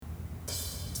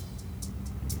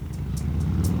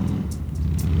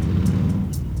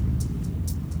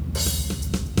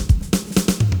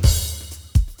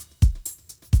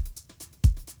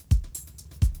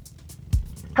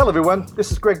Hello, everyone.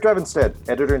 This is Greg Drevenstedt,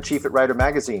 editor-in-chief at Rider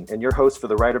Magazine, and your host for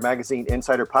the Rider Magazine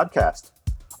Insider Podcast.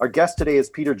 Our guest today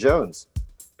is Peter Jones.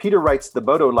 Peter writes the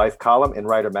Moto Life column in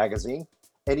Rider Magazine,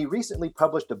 and he recently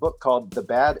published a book called The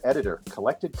Bad Editor,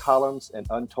 Collected Columns and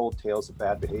Untold Tales of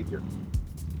Bad Behavior.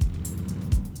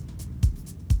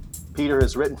 Peter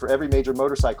has written for every major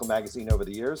motorcycle magazine over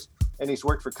the years, and he's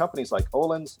worked for companies like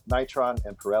Öhlins, Nitron,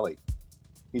 and Pirelli.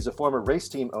 He's a former race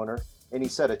team owner, and he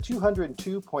set a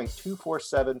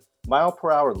 202.247 mile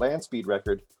per hour land speed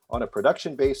record on a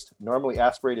production-based, normally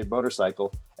aspirated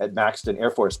motorcycle at Maxton Air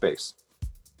Force Base.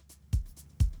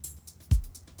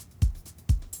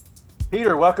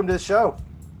 Peter, welcome to the show.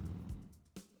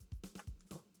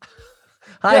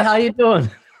 Hi, How you doing?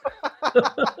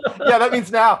 Yeah, that means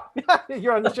now.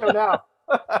 You're on the show now.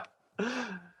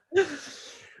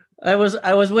 I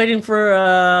was waiting for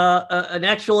an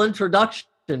actual introduction,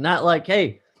 not like,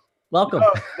 hey, welcome.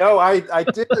 No, I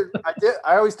did.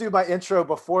 I always do my intro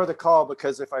before the call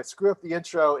because if I screw up the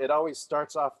intro, it always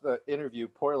starts off the interview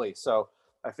poorly. So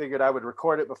I figured I would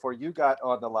record it before you got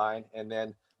on the line, and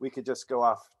then we could just go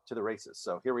off to the races.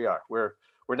 So here we are. We're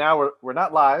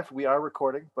not live. We are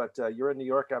recording, but you're in New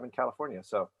York. I'm in California.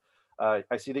 So I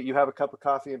see that you have a cup of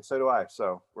coffee, and so do I.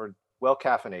 So we're well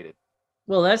caffeinated.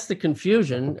 Well, that's the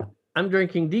confusion. I'm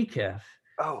drinking decaf.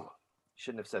 Oh,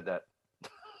 shouldn't have said that.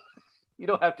 You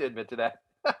don't have to admit to that.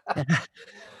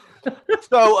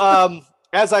 So,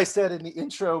 as I said in the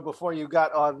intro before you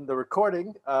got on the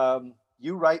recording,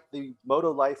 you write the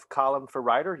Moto Life column for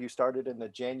Rider. You started in the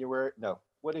January. No,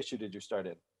 what issue did you start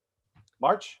in?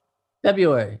 March?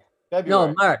 February.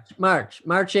 No,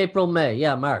 March, April, May.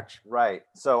 Yeah, March. Right.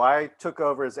 So I took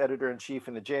over as editor-in-chief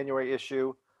in the January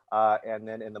issue. And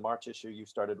then in the March issue, you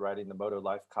started writing the Moto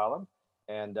Life column.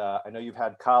 And I know you've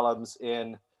had columns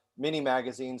in many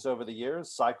magazines over the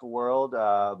years, Cycle World,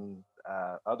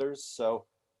 others. So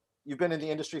you've been in the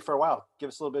industry for a while. Give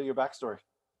us a little bit of your backstory.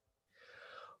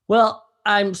 Well,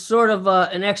 I'm sort of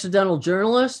an accidental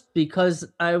journalist because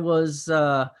I was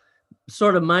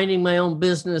sort of minding my own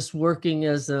business working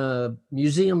as a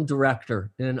museum director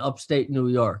in upstate New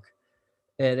York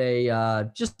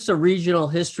at just a regional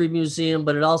history museum,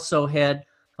 but it also had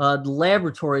the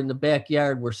laboratory in the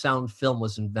backyard where sound film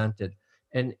was invented.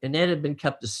 And that had been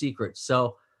kept a secret.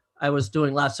 So I was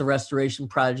doing lots of restoration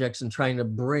projects and trying to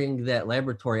bring that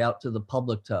laboratory out to the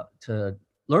public to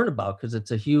learn about, because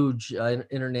it's a huge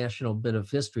international bit of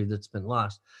history that's been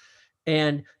lost.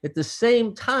 And at the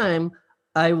same time,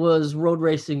 I was road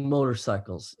racing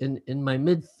motorcycles. In my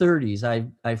mid-30s,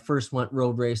 I first went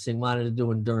road racing, wanted to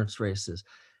do endurance races.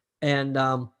 And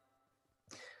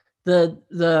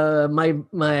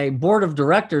my board of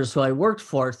directors who I worked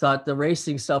for thought the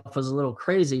racing stuff was a little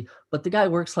crazy, but the guy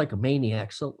works like a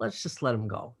maniac, so let's just let him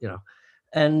go,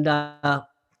 And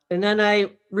then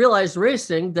I realized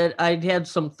racing that I'd had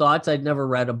some thoughts I'd never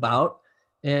read about,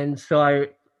 and so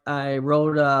I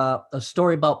wrote a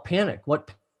story about panic.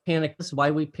 What panic is, why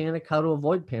we panic, how to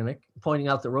avoid panic, pointing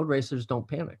out that road racers don't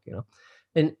panic,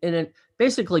 And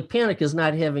basically, panic is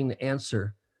not having the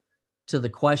answer to the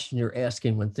question you're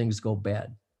asking when things go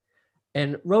bad.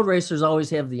 And road racers always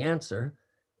have the answer.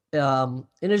 And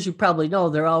as you probably know,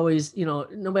 they're always, no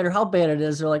matter how bad it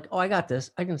is, they're like, oh, I got this.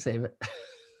 I can save it.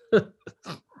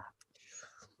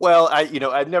 Well,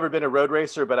 I've never been a road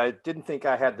racer, but I didn't think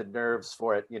I had the nerves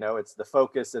for it. It's the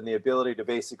focus and the ability to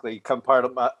basically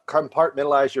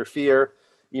compartmentalize your fear.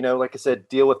 Like I said,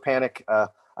 deal with panic.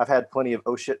 I've had plenty of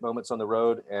oh shit moments on the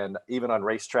road and even on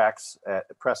racetracks at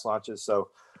press launches. So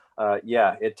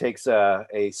it takes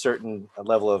a certain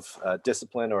level of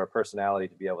discipline or a personality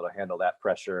to be able to handle that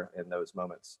pressure in those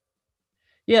moments.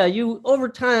 Yeah, you over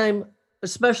time,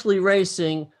 especially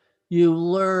racing, you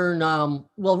learn.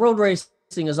 Road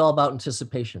racing is all about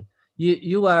anticipation.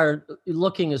 You are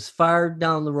looking as far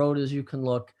down the road as you can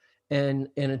look and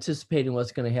anticipating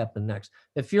what's going to happen next.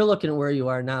 If you're looking at where you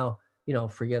are now,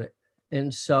 forget it.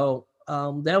 And so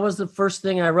that was the first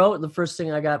thing I wrote and the first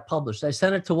thing I got published. I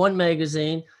sent it to one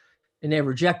magazine and they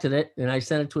rejected it. And I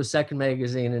sent it to a second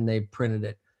magazine and they printed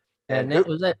it. And that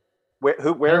was it.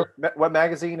 What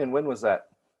magazine and when was that?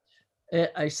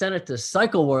 I sent it to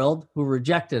Cycle World, who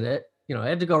rejected it. I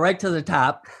had to go right to the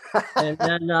top. And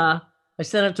then I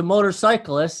sent it to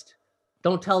Motorcyclist.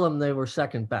 Don't tell them they were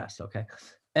second best, okay?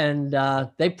 And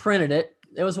they printed it.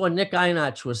 It was when Nick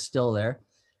Einach was still there.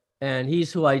 And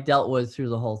he's who I dealt with through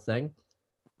the whole thing.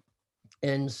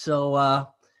 And so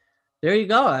there you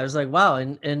go. I was like, wow.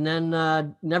 And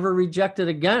then never rejected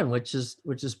again, which is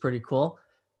pretty cool.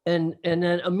 And then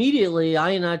immediately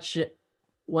Einach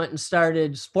went and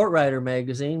started Sport Rider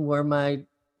magazine, where my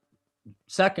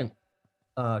second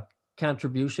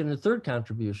contribution and third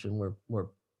contribution were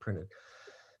printed.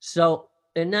 So,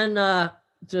 and then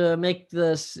to make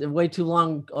this way too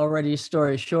long already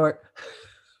story short,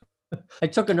 I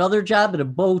took another job at a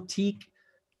boutique,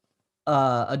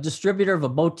 a distributor of a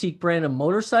boutique brand of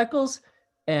motorcycles,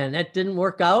 and that didn't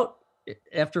work out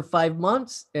after 5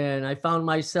 months. And I found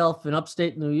myself in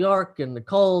upstate New York in the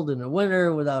cold in the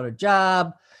winter without a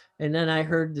job. And then I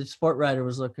heard that Sport Rider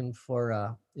was looking for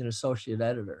an associate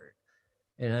editor.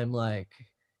 And I'm like,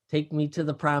 take me to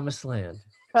the promised land.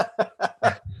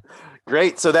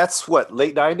 Great. So that's what,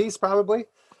 late 90s probably?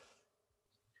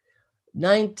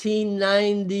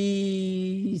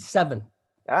 1997.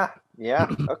 Yeah.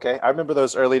 Okay. I remember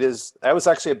those early days. That was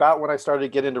actually about when I started to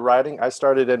get into riding. I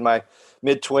started in my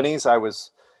mid-20s. I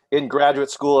was in graduate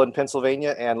school in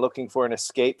Pennsylvania and looking for an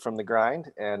escape from the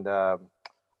grind. And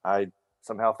I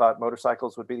somehow thought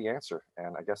motorcycles would be the answer.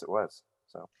 And I guess it was.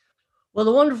 So, well,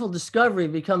 the wonderful discovery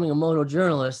of becoming a moto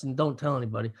journalist, and don't tell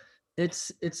anybody,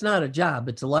 it's not a job,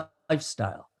 it's a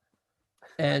lifestyle.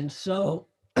 And so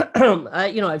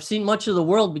I've seen much of the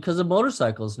world because of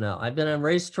motorcycles now. I've been on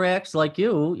racetracks like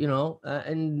you,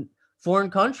 in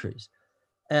foreign countries.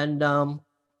 And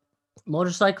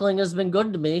motorcycling has been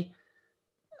good to me,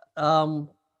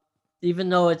 even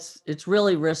though it's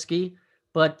really risky,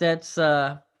 but that's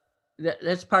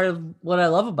part of what I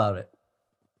love about it.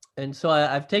 And so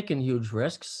I've taken huge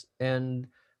risks. And,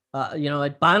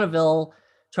 at Bonneville,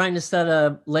 trying to set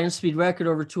a land speed record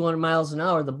over 200 miles an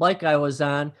hour, the bike I was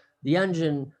on, the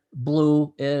engine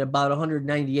blew at about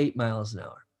 198 miles an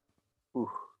hour.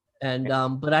 Ooh. And,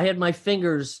 but I had my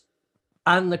fingers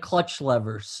on the clutch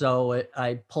lever. So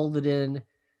I pulled it in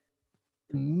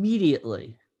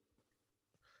immediately.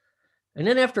 And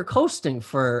then after coasting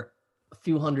for a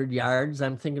few hundred yards,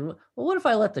 I'm thinking, well, what if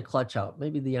I let the clutch out?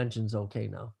 Maybe the engine's okay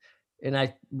now. And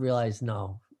I realized,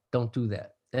 no, don't do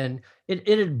that. And it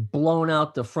had blown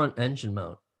out the front engine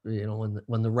mount,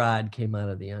 when the rod came out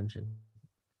of the engine.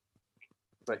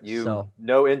 But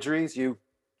no injuries. You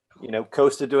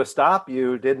coasted to a stop.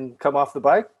 You didn't come off the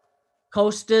bike.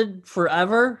 Coasted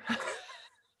forever.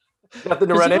 Nothing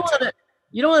to run into.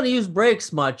 You don't want to use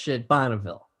brakes much at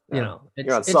Bonneville. No.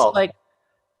 You're on salt. Like,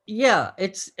 yeah,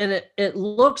 it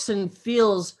looks and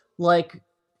feels like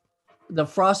the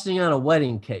frosting on a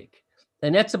wedding cake,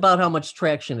 and that's about how much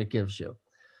traction it gives you.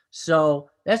 So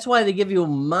that's why they give you a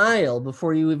mile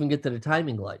before you even get to the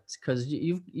timing lights, because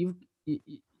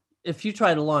if you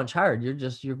try to launch hard,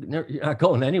 you're not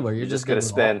going anywhere. You're just going to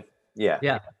spin.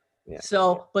 Yeah.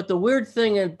 So, but the weird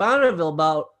thing at Bonneville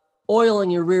about oiling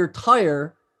your rear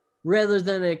tire, rather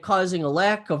than it causing a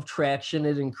lack of traction,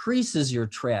 it increases your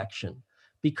traction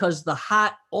because the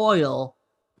hot oil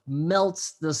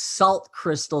melts the salt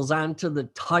crystals onto the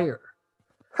tire.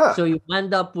 Huh. So you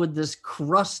end up with this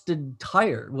crusted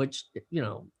tire, which,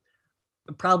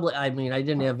 probably, I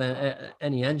didn't have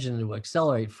any engine to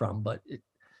accelerate from, but it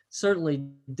certainly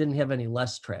didn't have any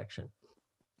less traction.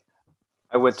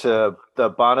 I went to the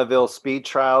Bonneville Speed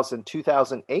Trials in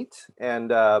 2008, and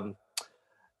that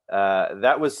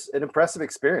was an impressive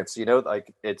experience.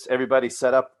 Like it's everybody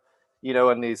set up,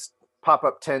 in these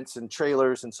pop-up tents and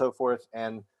trailers and so forth,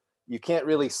 and you can't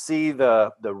really see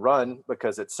the run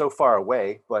because it's so far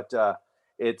away, but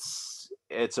it's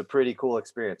a pretty cool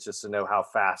experience just to know how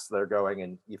fast they're going.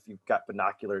 And if you've got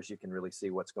binoculars, you can really see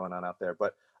what's going on out there.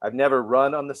 But I've never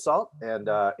run on the salt, and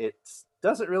it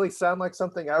doesn't really sound like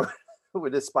something I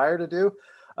would aspire to do.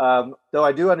 Though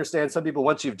I do understand some people,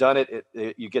 once you've done it,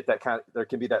 you get that there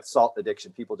can be that salt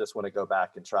addiction. People just want to go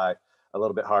back and try a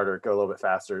little bit harder, go a little bit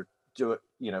faster, do it,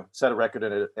 set a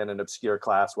record in an obscure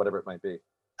class, whatever it might be.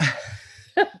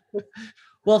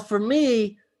 Well, for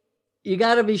me, you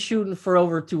got to be shooting for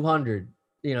over 200,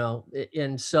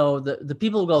 and so the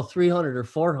people who go 300 or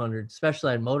 400,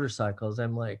 especially on motorcycles,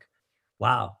 I'm like,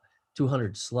 wow,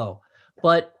 200 slow.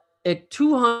 But at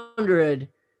 200,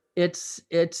 it's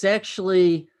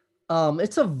actually,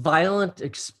 it's a violent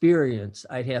experience,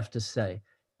 I'd have to say.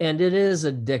 And it is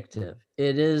addictive.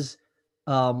 It is,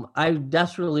 I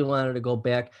desperately wanted to go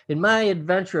back. And my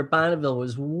adventure at Bonneville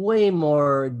was way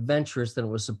more adventurous than it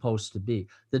was supposed to be.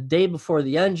 The day before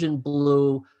the engine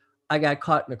blew, I got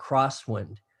caught in a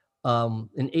crosswind, an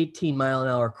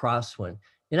 18-mile-an-hour crosswind.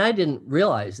 And I didn't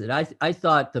realize it. I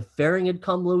thought the fairing had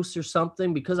come loose or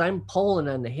something, because I'm pulling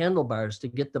on the handlebars to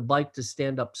get the bike to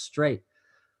stand up straight.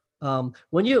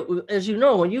 When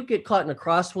you get caught in a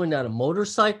crosswind on a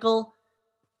motorcycle,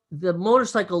 the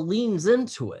motorcycle leans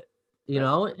into it,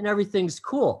 and everything's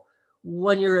cool.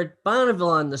 When you're at Bonneville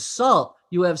on the salt,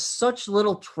 you have such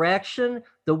little traction,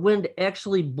 the wind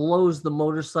actually blows the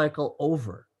motorcycle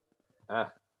over.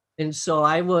 And so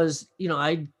I was,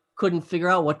 I couldn't figure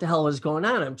out what the hell was going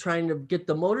on. I'm trying to get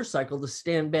the motorcycle to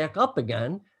stand back up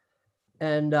again.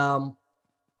 And the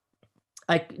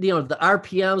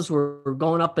RPMs were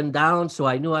going up and down. So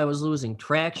I knew I was losing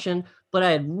traction, but I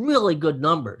had really good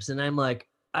numbers. And I'm like,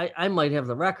 I might have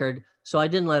the record. So I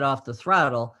didn't let off the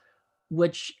throttle,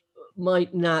 which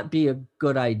might not be a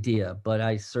good idea, but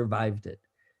I survived it.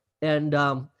 And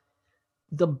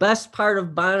the best part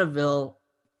of Bonneville,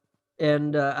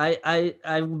 and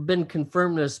I've been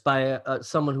confirmed this by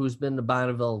someone who's been to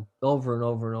Bonneville over and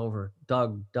over and over.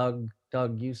 Doug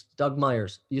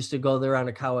Myers used to go there on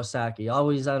a Kawasaki,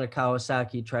 always on a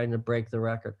Kawasaki, trying to break the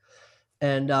record.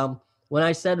 And when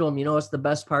I said to him, what's the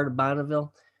best part of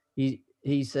Bonneville?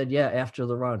 He said, yeah, after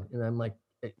the run. And I'm like,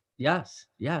 yes,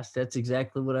 that's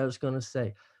exactly what I was going to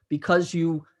say. Because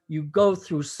you go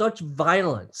through such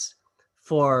violence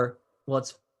for, well,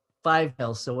 it's 5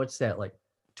 miles. So what's that, like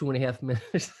 2.5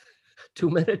 minutes, 2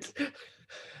 minutes?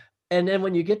 And then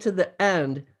when you get to the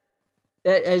end,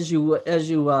 as you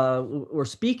were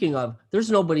speaking of,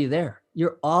 there's nobody there.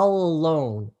 You're all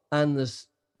alone on this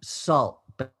salt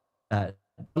bed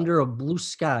under a blue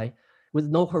sky with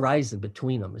no horizon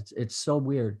between them. It's so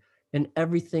weird. And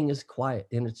everything is quiet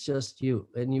and it's just you.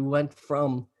 And you went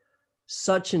from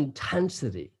such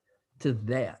intensity to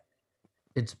that.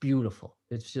 It's beautiful.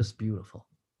 It's just beautiful.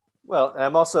 Well,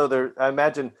 I'm also there. I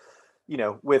imagine,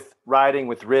 with riding,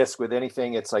 with risk, with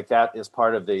anything, it's like that is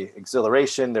part of the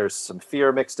exhilaration. There's some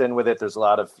fear mixed in with it. There's a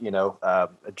lot of,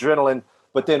 adrenaline.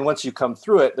 But then once you come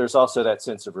through it, there's also that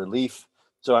sense of relief.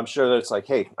 So I'm sure that it's like,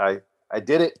 hey, I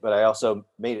did it, but I also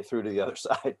made it through to the other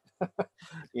side.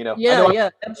 Yeah,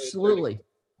 absolutely.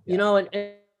 Yeah.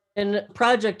 And the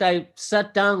project I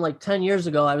set down like 10 years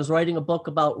ago, I was writing a book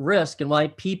about risk and why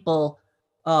people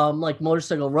like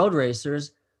motorcycle road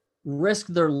racers risk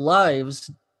their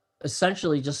lives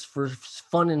essentially just for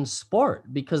fun and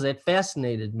sport, because it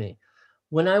fascinated me.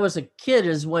 When I was a kid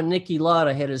is when Niki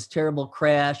Lauda had his terrible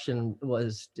crash and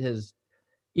his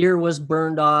ear was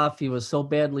burned off. He was so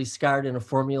badly scarred in a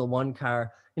Formula One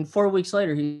car. And 4 weeks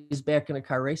later, he's back in a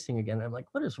car racing again. I'm like,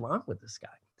 what is wrong with this guy?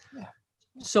 Yeah.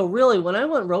 So really, when I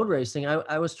went road racing,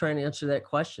 I was trying to answer that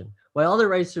question. While other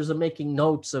racers are making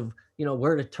notes of,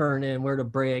 where to turn in, where to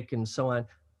brake, and so on,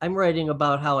 I'm writing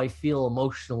about how I feel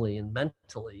emotionally and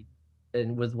mentally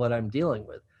and with what I'm dealing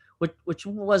with, which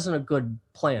wasn't a good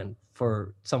plan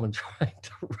for someone trying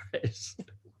to race.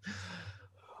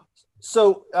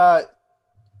 So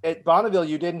at Bonneville,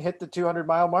 you didn't hit the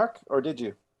 200-mile mark, or did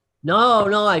you?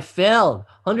 No, I failed.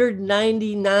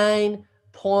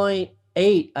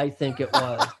 199.8, I think it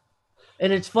was.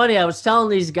 And it's funny, I was telling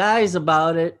these guys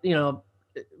about it,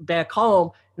 back home,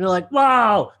 and they're like,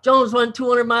 wow, Jones went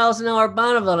 200 miles an hour at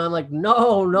Bonneville. And I'm like,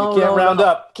 no. You can't round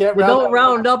up. Don't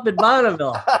round up at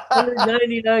Bonneville.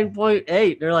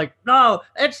 199.8. They're like, no,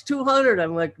 that's 200.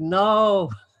 I'm like, no.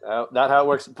 No, not how it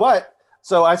works. But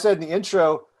so I said in the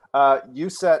intro, you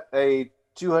set a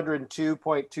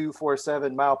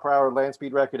 202.247 mile per hour land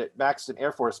speed record at Maxton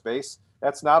Air Force Base.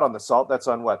 That's not on the salt. That's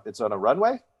on what? It's on a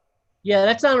runway? Yeah,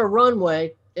 that's on a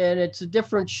runway, and it's a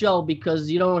different show because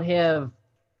you don't have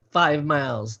 5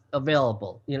 miles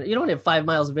available. You don't have 5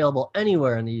 miles available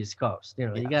anywhere on the East Coast. You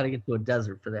got to get to a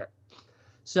desert for that.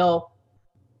 So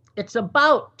it's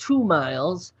about 2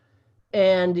 miles,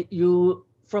 and you,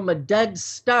 from a dead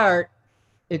start,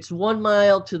 it's 1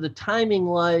 mile to the timing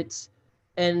lights,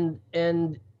 and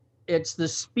it's the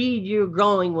speed you're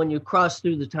going when you cross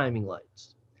through the timing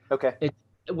lights. Okay.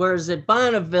 Whereas at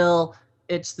Bonneville,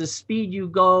 it's the speed you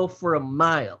go for a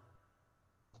mile,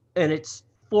 and it's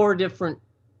 4 different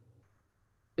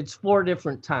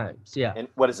times. Yeah. And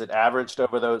what is it averaged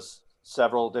over those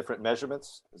several different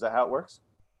measurements? Is that how it works?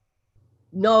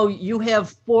 No, you have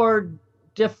 4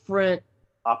 different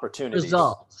opportunities.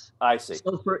 Results. I see.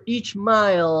 So for each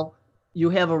mile, you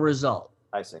have a result.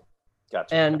 I see.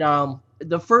 Gotcha. And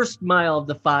the first mile of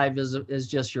the 5 is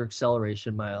just your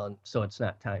acceleration mile, and so it's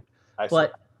not timed. I see.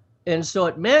 And so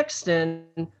at Maxton,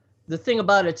 the thing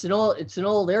about it's an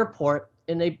old airport,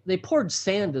 and they poured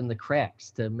sand in the cracks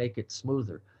to make it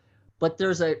smoother. But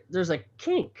there's a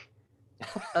kink,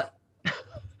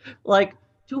 like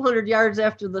 200 yards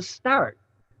after the start,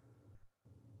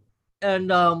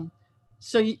 and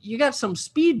so you got some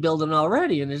speed building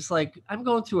already, and it's like I'm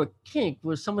going through a kink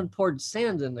where someone poured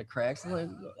sand in the cracks. I'm like,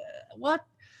 what?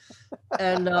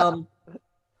 And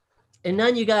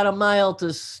then you got a mile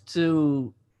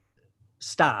to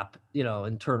stop,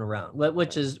 and turn around,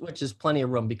 which is plenty of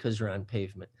room because you're on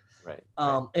pavement. Right.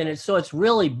 And it's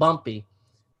really bumpy,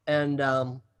 and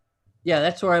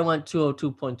that's where I went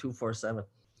 202.247.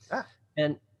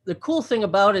 And the cool thing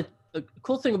about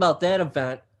that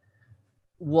event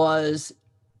was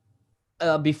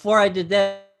before I did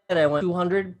that, I went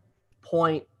 200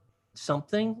 point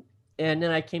something. And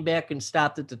then I came back and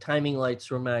stopped at the timing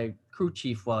lights where my crew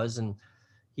chief was. And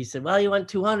he said, well, you went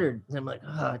 200. And I'm like,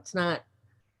 oh, it's not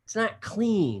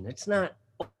clean. It's not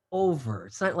over.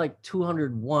 It's not like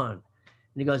 201. And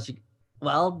he goes,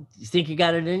 well, you think you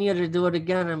got it in you to do it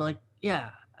again? I'm like, yeah,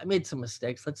 I made some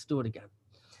mistakes. Let's do it again.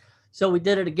 So we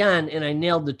did it again, and I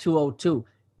nailed the 202.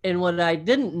 And what I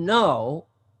didn't know,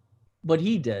 but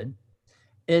he did,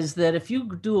 is that if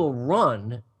you do a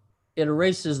run, it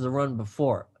erases the run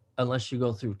before, unless you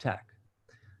go through tech.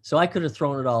 So I could have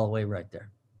thrown it all away right there.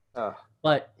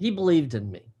 But he believed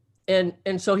in me.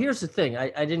 And so here's the thing.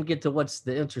 I didn't get to what's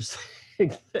the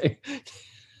interesting thing.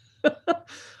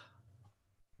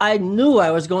 I knew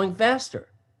I was going faster.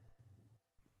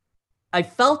 I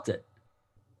felt it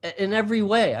in every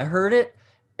way. I heard it.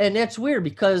 And that's weird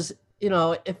because,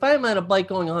 if I'm on a bike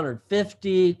going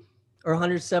 150 or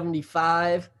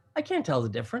 175, I can't tell the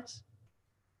difference.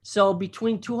 So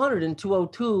between 200 and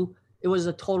 202, it was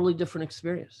a totally different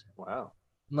experience. Wow.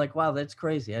 I'm like, wow, that's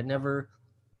crazy.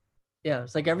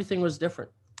 It's like everything was different.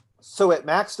 So at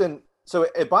Maxton,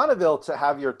 at Bonneville, to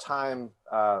have your time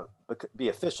be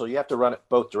official, you have to run it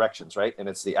both directions, right? And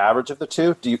it's the average of the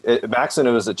two. At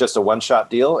Maxton, was it just a one-shot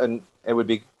deal and it would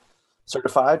be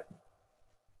certified?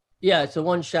 Yeah, it's a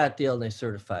one-shot deal and they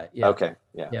certify it. Yeah. Okay.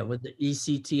 Yeah. Yeah, with the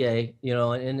ECTA,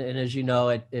 and as you know,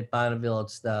 at Bonneville,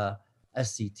 it's the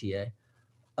SCTA.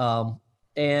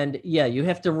 And yeah, you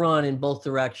have to run in both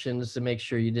directions to make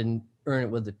sure you didn't earn it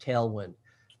with the tailwind.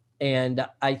 And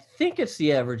I think it's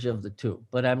the average of the two,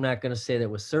 but I'm not going to say that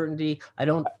with certainty. I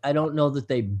don't know that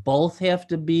they both have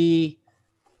to be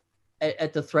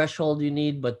at the threshold you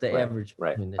need, but the average.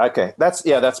 Right. Okay.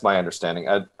 That's my understanding.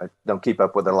 I don't keep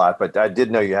up with it a lot, but I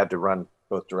did know you had to run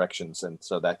both directions. And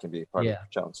so that can be part of the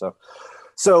challenge.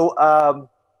 So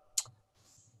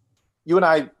you and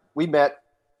I, we met,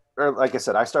 or like I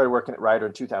said, I started working at Ryder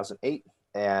in 2008.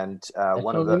 And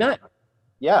one of the,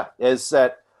 is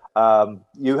that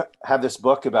you have this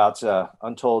book about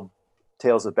untold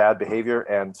tales of bad behavior.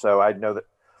 And so I know that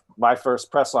my first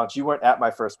press launch, you weren't at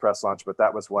my first press launch, but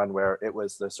that was one where it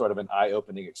was the sort of an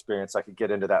eye-opening experience. I could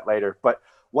get into that later. But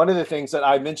one of the things that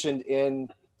I mentioned in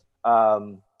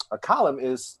a column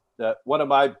is that one of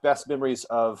my best memories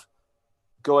of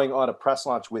going on a press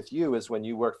launch with you is when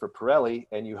you worked for Pirelli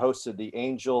and you hosted the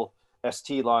Angel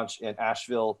ST launch in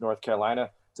Asheville, North Carolina.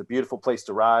 It's a beautiful place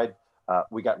to ride.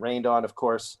 We got rained on, of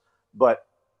course, but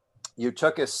you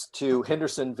took us to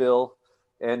Hendersonville,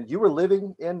 and you were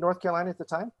living in North Carolina at the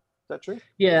time. Is that true?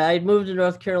 Yeah, I moved to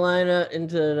North Carolina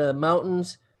into the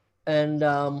mountains. And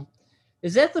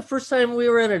is that the first time we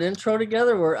were in an intro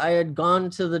together where I had gone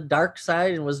to the dark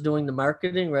side and was doing the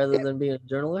marketing rather than being a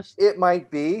journalist? It might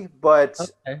be, but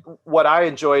what I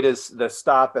enjoyed is the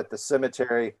stop at the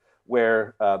cemetery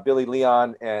where Billy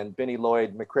Leon and Benny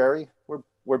Lloyd McCrary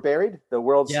were buried, the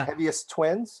world's heaviest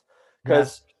twins.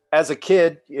 Because as a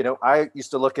kid, I used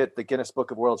to look at the Guinness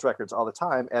Book of World Records all the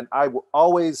time. And I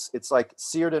always, it's like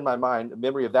seared in my mind, a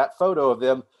memory of that photo of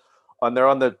them they're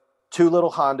on the two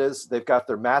little Hondas. They've got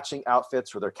their matching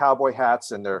outfits with their cowboy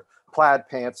hats and their plaid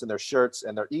pants and their shirts,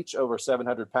 and they're each over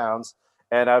 700 pounds.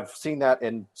 And I've seen that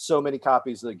in so many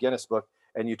copies of the Guinness Book.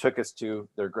 And you took us to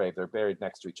their grave. They're buried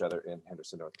next to each other in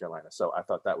Henderson, North Carolina. So I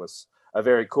thought that was a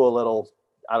very cool little,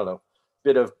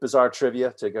 bit of bizarre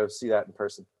trivia to go see that in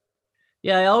person.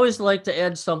 Yeah, I always like to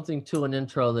add something to an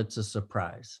intro that's a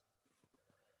surprise.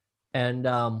 And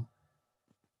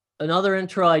another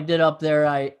intro I did up there,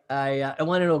 I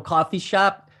went into a coffee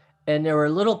shop and there were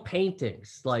little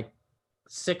paintings, like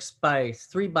 6 by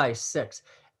 3 by 6.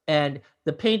 And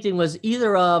the painting was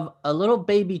either of a little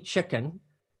baby chicken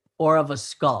or of a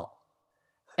skull.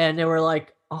 And there were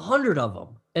like 100 of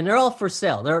them. And they're all for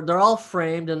sale. They're all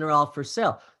framed and they're all for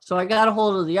sale. So I got a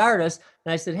hold of the artist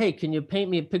and I said, hey, can you paint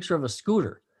me a picture of a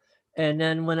scooter? And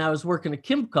then when I was working at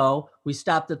Kimco, we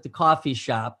stopped at the coffee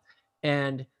shop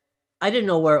and I didn't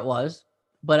know where it was,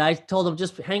 but I told him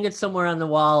just hang it somewhere on the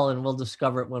wall and we'll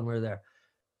discover it when we're there.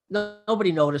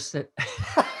 Nobody noticed it.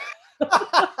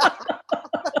 A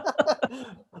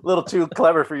little too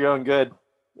clever for your own good.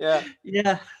 Yeah.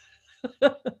 Yeah.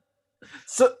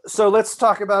 So let's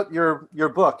talk about your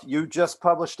book. You just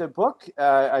published a book.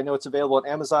 I know it's available on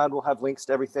Amazon. We'll have links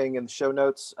to everything in the show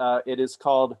notes. It is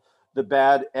called The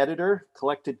Bad Editor: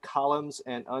 Collected Columns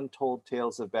and Untold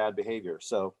Tales of Bad Behavior.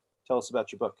 So tell us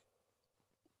about your book.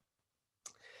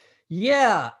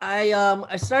 Yeah,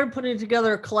 I started putting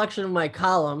together a collection of my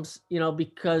columns,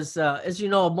 because as you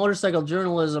know, motorcycle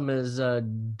journalism is a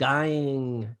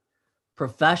dying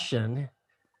profession.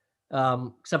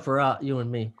 except for you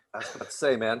and me. I was about to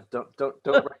say, man, don't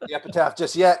write the epitaph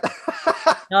just yet.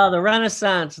 No, the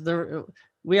Renaissance.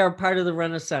 We are part of the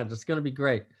Renaissance. It's going to be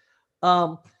great.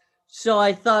 So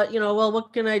I thought, well,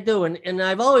 what can I do? And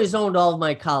I've always owned all of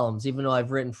my columns, even though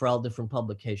I've written for all different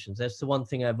publications. That's the one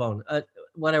thing I've owned.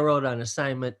 What I wrote on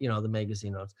assignment, the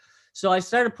magazine notes. So I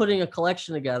started putting a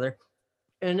collection together,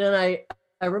 and then I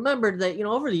remembered that,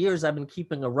 over the years I've been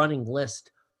keeping a running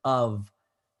list of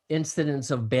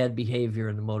incidents of bad behavior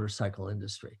in the motorcycle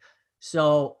industry.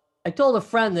 So I told a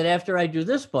friend that after I do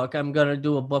this book, I'm going to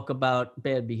do a book about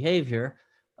bad behavior.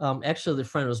 Actually, the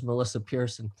friend was Melissa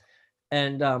Pearson.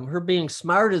 And her being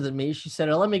smarter than me, she said,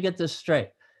 let me get this straight.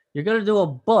 You're going to do a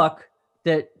book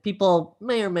that people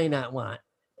may or may not want.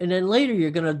 And then later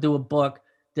you're going to do a book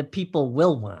that people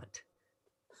will want.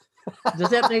 Does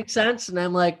that make sense? And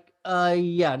I'm like,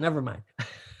 yeah, never mind.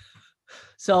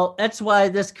 So that's why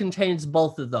this contains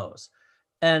both of those.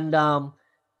 And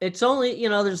it's only,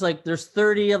 there's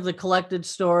 30 of the collected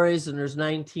stories and there's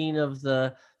 19 of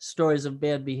the stories of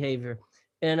bad behavior.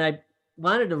 And I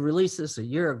wanted to release this a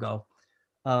year ago.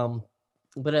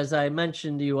 But as I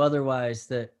mentioned to you otherwise,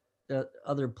 that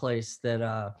other place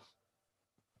that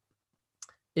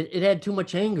it had too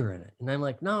much anger in it. And I'm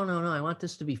like, no, I want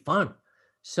this to be fun.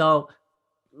 So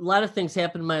a lot of things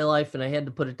happened in my life and I had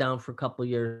to put it down for a couple of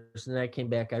years. And then I came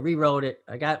back, I rewrote it.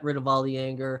 I got rid of all the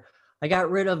anger. I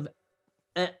got rid of,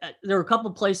 there were a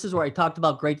couple of places where I talked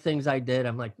about great things I did.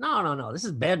 I'm like, no, this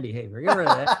is bad behavior. Get rid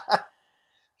of that.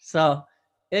 So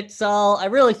it's all, I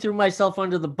really threw myself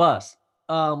under the bus.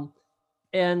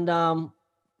 If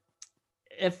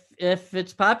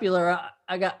it's popular,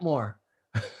 I got more.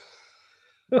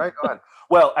 Right on.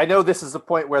 Well, I know this is the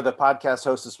point where the podcast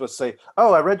host is supposed to say,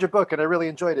 oh, I read your book and I really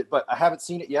enjoyed it, but I haven't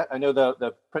seen it yet. I know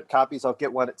the print copies, I'll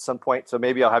get one at some point. So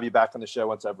maybe I'll have you back on the show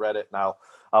once I've read it and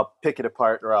I'll pick it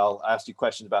apart or I'll ask you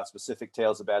questions about specific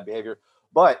tales of bad behavior.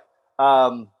 But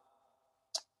I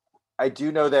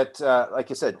do know that,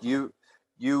 like I said, the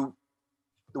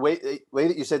way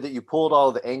that you said that you pulled all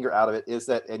of the anger out of it is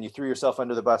that, and you threw yourself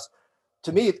under the bus.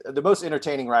 To me, the most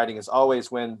entertaining writing is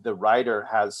always when the writer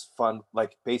has fun,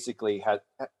 like basically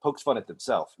pokes fun at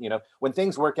themselves. When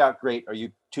things work out great, or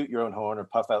you toot your own horn or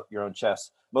puff out your own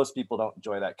chest, most people don't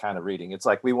enjoy that kind of reading. It's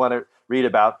like we want to read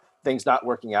about things not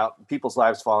working out, people's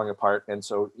lives falling apart, and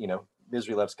so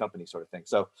misery loves company, sort of thing.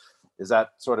 So, is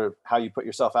that sort of how you put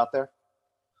yourself out there?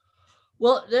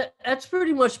 Well, that's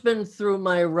pretty much been through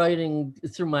my writing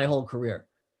through my whole career.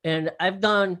 And I've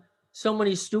done so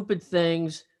many stupid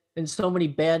things and so many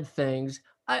bad things.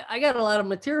 I got a lot of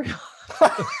material.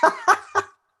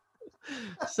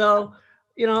 So,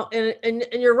 and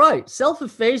you're right.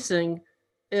 Self-effacing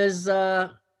is,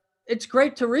 it's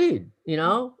great to read,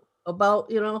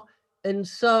 about, and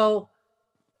so,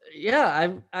 yeah,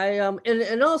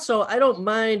 and also I don't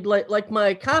mind like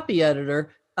my copy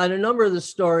editor on a number of the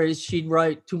stories, she'd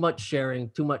write too much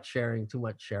sharing.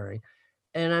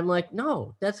 And I'm like,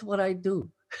 no, that's what I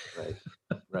do.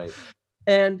 Right.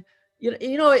 And,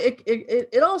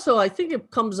 it also, I think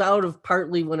it comes out of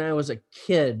partly when I was a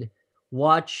kid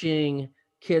watching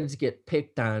kids get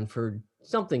picked on for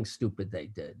something stupid they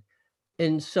did.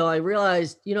 And so I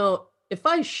realized, if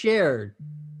I shared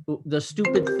the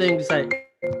stupid things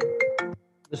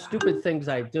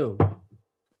I do.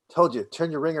 Told you,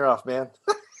 turn your ringer off, man.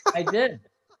 I did.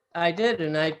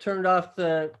 And I turned off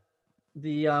the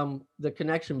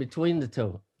connection between the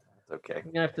two. Okay.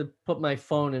 I'm gonna have to put my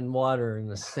phone in water in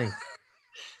the sink.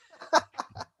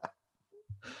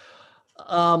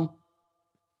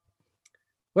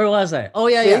 Where was I? Oh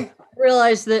yeah. I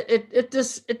realized that it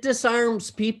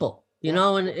disarms people,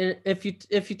 and if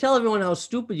you tell everyone how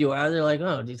stupid you are, they're like,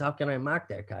 oh, geez, how can I mock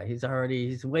that guy? He's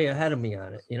way ahead of me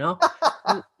on it,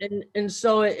 and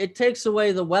so it takes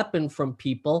away the weapon from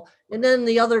people, and then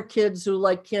the other kids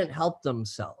who can't help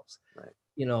themselves, right,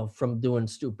 from doing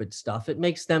stupid stuff. It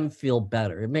makes them feel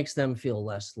better. It makes them feel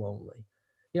less lonely.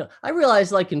 I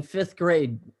realized in 5th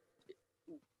grade,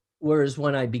 whereas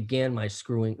when I began my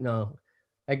screwing, no,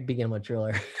 I began much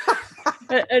earlier.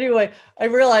 Anyway, I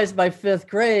realized by 5th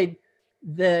grade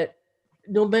that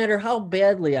no matter how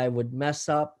badly I would mess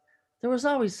up, there was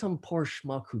always some poor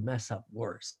schmuck who'd mess up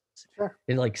worse. Sure.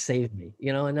 And save me,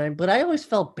 but I always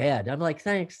felt bad. I'm like,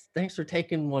 thanks for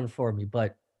taking one for me,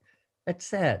 but that's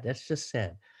sad. That's just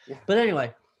sad. Yeah. But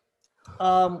anyway,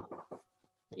 and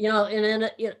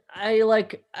then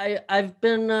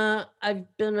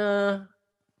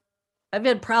I've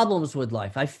had problems with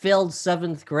life. I failed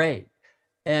 7th grade,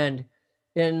 and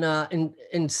in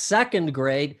 2nd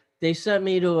grade, they sent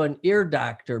me to an ear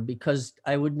doctor because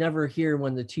I would never hear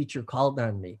when the teacher called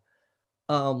on me.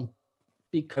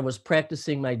 because I was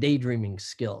practicing my daydreaming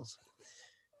skills,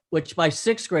 which by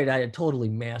 6th grade I had totally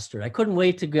mastered. I couldn't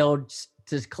wait to go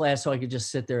to class so I could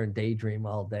just sit there and daydream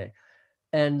all day.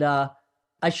 And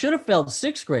I should have failed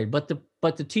 6th grade, but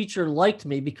the teacher liked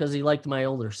me because he liked my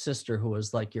older sister, who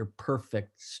was like your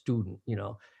perfect student, you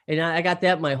know. And I got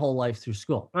that my whole life through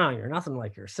school. Oh, you're nothing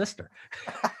like your sister.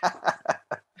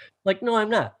 Like, no, I'm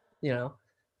not, you know.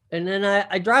 And then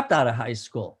I dropped out of high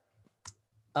school.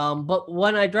 But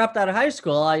when I dropped out of high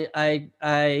school, I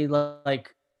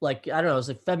like I don't know, it was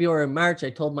like February, March. I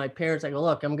told my parents, I go,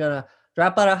 look, I'm gonna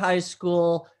drop out of high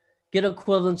school, get an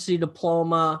equivalency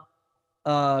diploma,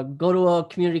 go to a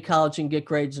community college and get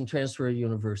grades and transfer to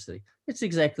university. It's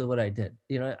exactly what I did.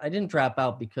 You know, I didn't drop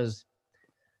out because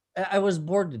I was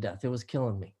bored to death. It was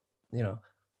killing me, you know.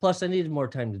 Plus, I needed more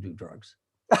time to do drugs.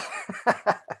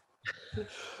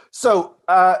 So,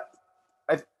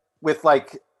 with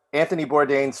like Anthony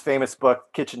Bourdain's famous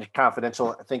book, Kitchen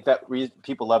Confidential, I think that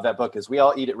people love that book is we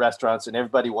all eat at restaurants and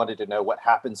everybody wanted to know what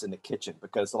happens in the kitchen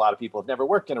because a lot of people have never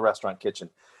worked in a restaurant kitchen.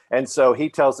 And so he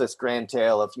tells this grand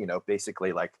tale of, you know,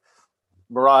 basically like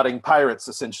marauding pirates,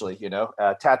 essentially, you know,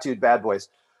 tattooed bad boys.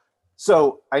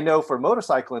 So I know for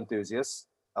motorcycle enthusiasts,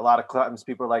 a lot of times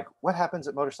people are like, what happens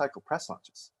at motorcycle press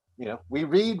launches? You know, we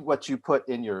read what you put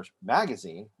in your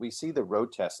magazine, we see the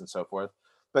road tests and so forth,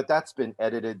 but that's been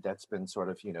edited. That's been sort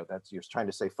of, you know, that's you're trying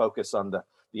to say focus on the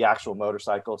actual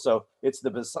motorcycle. So it's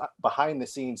the behind the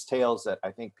scenes tales that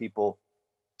I think people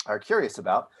are curious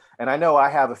about. And I know I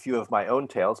have a few of my own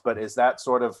tales, but is that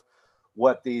sort of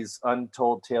what these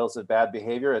untold tales of bad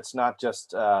behavior? It's not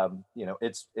just, you know,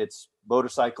 it's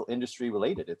motorcycle industry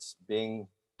related. It's doing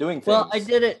things. Well, I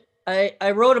did it.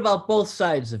 I wrote about both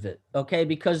sides of it. Okay.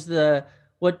 Because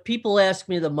what people ask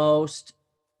me the most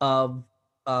of,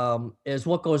 is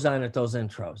what goes on at those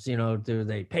intros. You know, do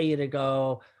they pay you to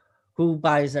go? Who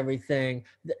buys everything?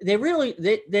 They really,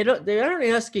 they aren't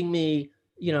asking me,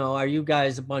 you know, are you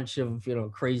guys a bunch of, you know,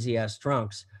 crazy ass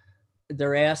drunks?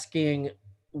 They're asking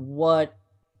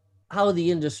how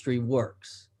the industry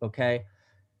works. Okay.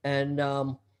 And,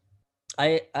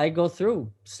 I go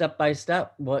through step by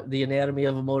step what the anatomy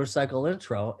of a motorcycle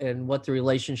intro and what the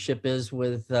relationship is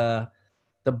with, the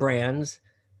brands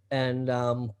and,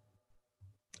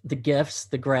 the gifts,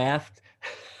 the graft,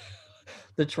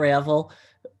 the travel,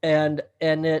 and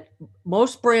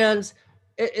most brands,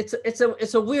 it's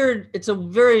a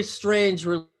very strange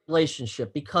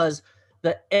relationship because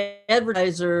the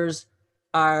advertisers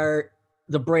are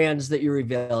the brands that you're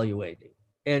evaluating,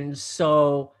 and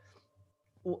so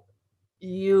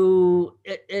it's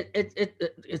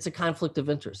a conflict of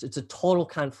interest. It's a total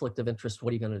conflict of interest.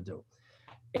 What are you going to do?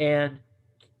 And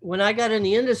when I got in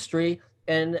the industry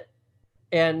and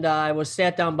I was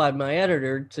sat down by my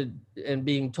editor and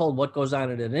being told what goes on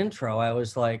at an intro, I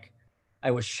was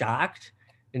shocked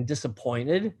and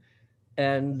disappointed.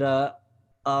 And my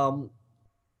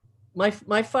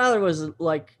father was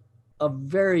like a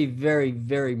very, very,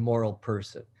 very moral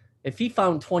person. If he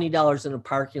found $20 in a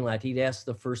parking lot, he'd ask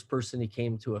the first person he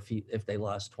came to if they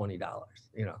lost $20.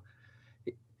 You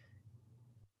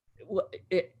know,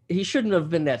 he shouldn't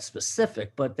have been that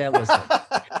specific, but that was it.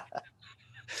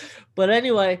 But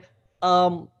anyway,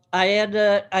 I had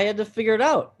to figure it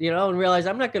out, you know, and realize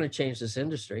I'm not going to change this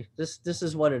industry. This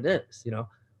is what it is, you know,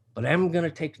 but I'm going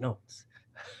to take notes.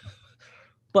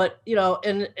 But, you know,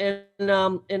 and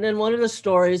then one of the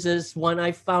stories is when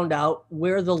I found out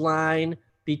where the line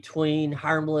between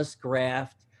harmless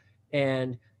graft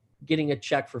and getting a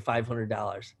check for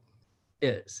 $500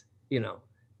 is, you know,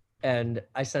 and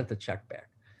I sent the check back.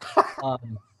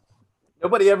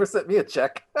 Nobody ever sent me a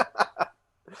check.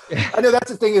 I know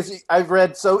that's the thing is I've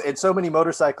read in so many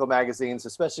motorcycle magazines,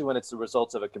 especially when it's the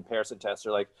results of a comparison test,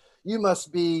 they're like, you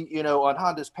must be, you know, on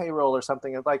Honda's payroll or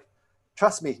something. And like,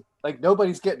 trust me, like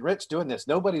nobody's getting rich doing this.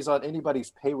 Nobody's on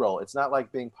anybody's payroll. It's not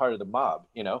like being part of the mob,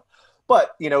 you know,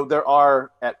 but you know, there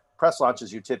are at press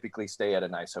launches, you typically stay at a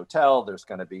nice hotel. There's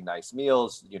going to be nice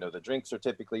meals. You know, the drinks are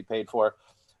typically paid for.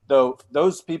 Though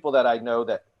those people that I know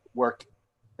that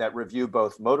review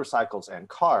both motorcycles and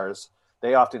cars,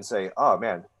 they often say, oh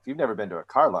man, if you've never been to a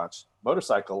car launch,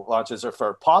 motorcycle launches are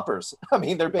for paupers. I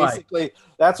mean, they're basically,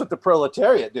 that's what the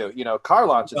proletariat do. You know, car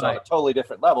launches on a totally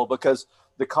different level because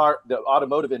the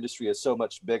automotive industry is so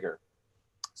much bigger.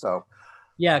 So.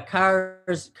 Yeah,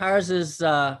 cars is,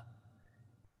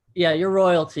 your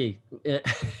royalty.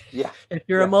 Yeah. If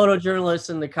you're a moto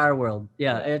journalist in the car world.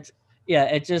 Yeah.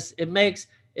 It makes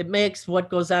what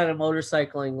goes on in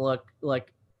motorcycling look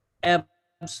like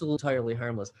absolutely entirely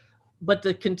harmless. But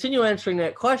to continue answering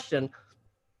that question,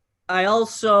 I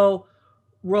also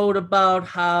wrote about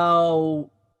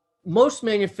how most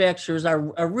manufacturers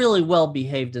are really well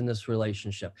behaved in this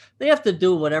relationship. They have to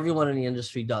do what everyone in the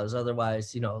industry does.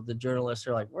 Otherwise, the journalists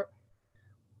are like,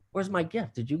 where's my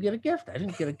gift? Did you get a gift? I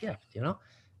didn't get a gift.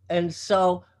 And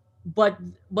so, but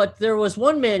there was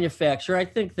one manufacturer, I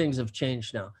think things have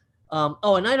changed now.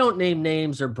 And I don't name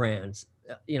names or brands,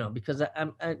 because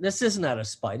this isn't out of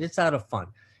spite, it's out of fun.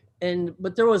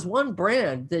 But there was one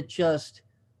brand that just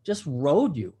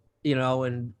rode you,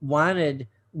 and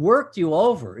worked you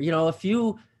over. If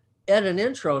you at an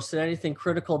intro said anything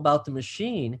critical about the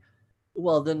machine,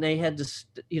 well, then they had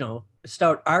to,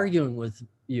 start arguing with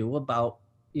you about,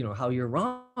 how you're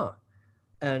wrong.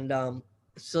 And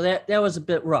so that was a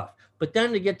bit rough. But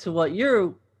then to get to what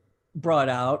you brought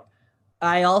out,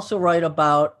 I also write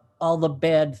about all the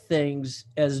bad things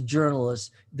as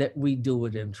journalists that we do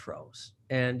at intros.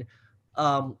 And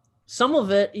some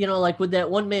of it, like with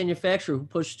that one manufacturer who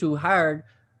pushed too hard,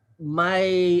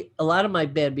 a lot of my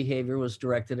bad behavior was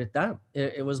directed at them.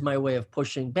 It was my way of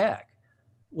pushing back,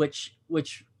 which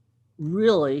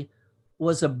really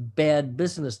was a bad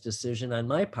business decision on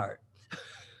my part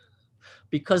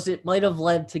because it might have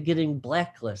led to getting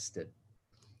blacklisted.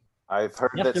 I've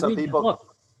heard that some people,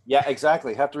 yeah,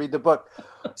 exactly, have to read the book.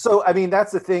 So, I mean,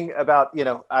 that's the thing about,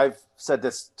 I've said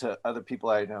this to other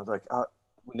people I know, like,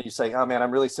 when you say, oh man,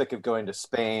 I'm really sick of going to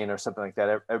Spain or something like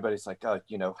that, everybody's like, oh,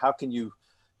 how can you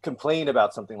complain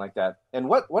about something like that? And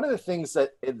one of the things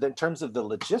that in terms of the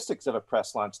logistics of a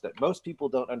press launch that most people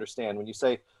don't understand, when you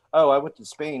say, oh, I went to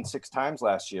Spain 6 times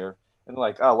last year, and they're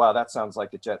like, oh wow, that sounds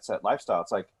like a jet set lifestyle.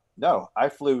 It's like, no, I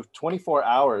flew 24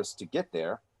 hours to get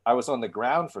there. I was on the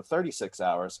ground for 36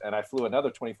 hours and I flew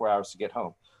another 24 hours to get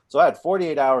home. So I had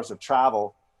 48 hours of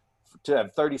travel to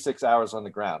have 36 hours on the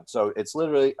ground. So it's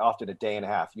literally often a day and a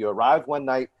half. You arrive one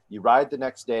night, you ride the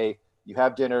next day, you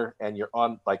have dinner, and you're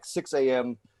on like 6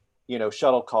 a.m.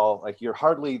 Shuttle call. Like you're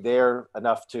hardly there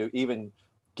enough to even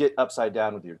get upside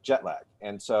down with your jet lag.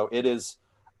 And so it is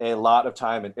a lot of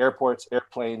time in airports,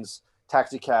 airplanes,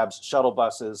 taxi cabs, shuttle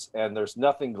buses, and there's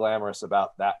nothing glamorous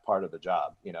about that part of the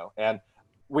job, And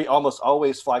we almost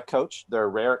always fly coach. There are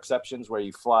rare exceptions where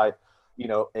you fly,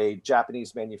 a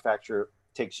Japanese manufacturer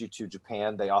takes you to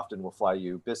Japan. They often will fly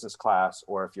you business class,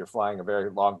 or if you're flying a very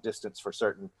long distance for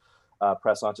certain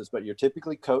press launches, but you're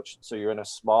typically coached. So you're in a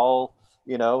small,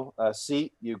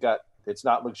 seat. It's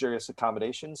not luxurious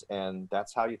accommodations, and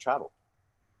that's how you travel.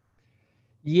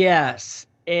 Yes.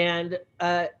 And,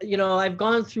 I've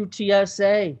gone through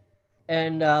TSA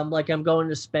and like I'm going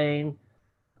to Spain.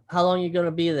 How long are you going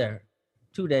to be there?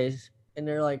 2 days. And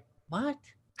they're like, what?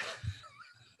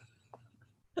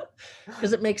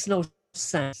 Because it makes no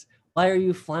sense. Why are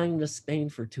you flying to Spain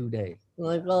for 2 days? I'm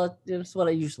like, well, that's what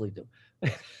I usually do.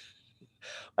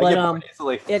 But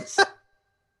it's,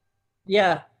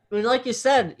 yeah. I mean, like you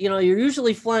said, you're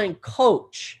usually flying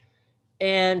coach.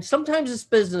 And sometimes it's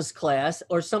business class,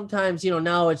 or sometimes,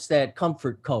 now it's that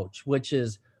comfort coach, which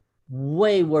is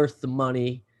way worth the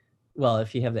money. Well,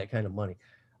 if you have that kind of money,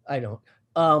 I don't.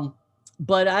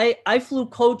 But I flew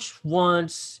coach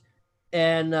once,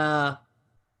 and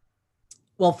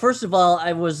well, first of all,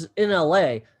 I was in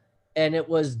LA, and it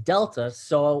was Delta,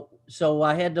 so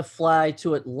I had to fly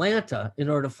to Atlanta in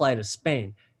order to fly to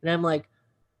Spain. And I'm like,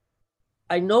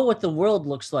 I know what the world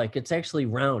looks like. It's actually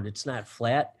round. It's not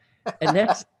flat. And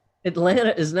that's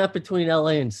Atlanta is not between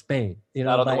LA and Spain,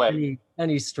 by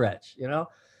any stretch,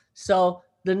 So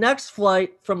the next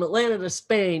flight from Atlanta to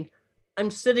Spain,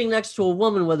 I'm sitting next to a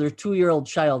woman with her 2-year-old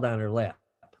child on her lap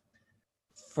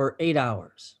for 8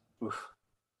 hours. Oof.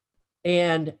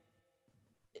 And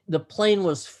the plane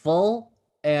was full,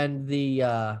 and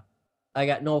I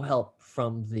got no help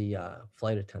from the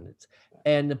flight attendants.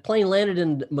 And the plane landed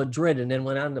in Madrid and then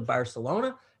went on to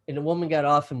Barcelona, and the woman got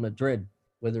off in Madrid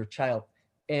with her child,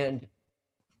 and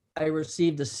I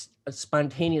received a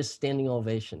spontaneous standing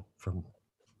ovation from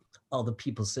all the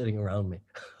people sitting around me.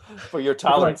 For your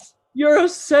tolerance. Like, you're a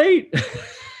saint.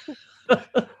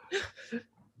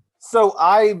 So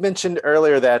I mentioned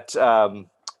earlier that,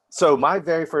 so my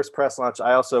very first press launch,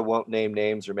 I also won't name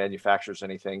names or manufacturers or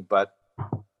anything, but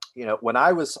when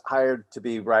I was hired to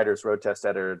be Writer's Road Test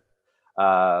Editor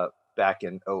back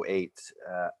in 2008,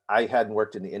 I hadn't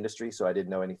worked in the industry, so I didn't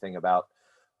know anything about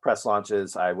press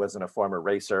launches. I wasn't a former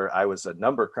racer. I was a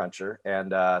number cruncher,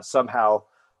 and somehow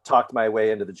talked my way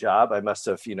into the job. I must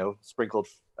have, sprinkled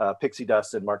pixie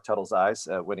dust in Mark Tuttle's eyes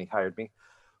when he hired me.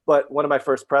 But one of my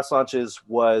first press launches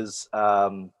was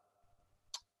one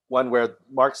where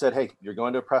Mark said, hey, you're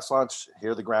going to a press launch.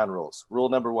 Here are the ground rules. Rule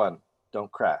number 1,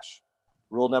 don't crash.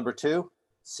 Rule number 2,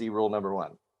 see rule number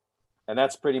 1. And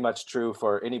that's pretty much true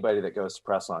for anybody that goes to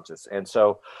press launches. And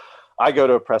so I go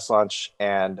to a press launch,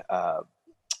 and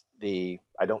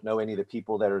I don't know any of the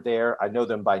people that are there. I know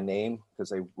them by name because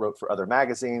they wrote for other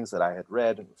magazines that I had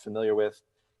read and familiar with.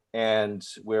 And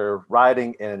we're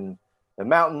riding in the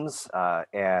mountains,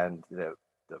 and the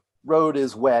road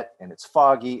is wet and it's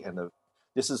foggy, and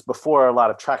this is before a lot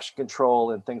of traction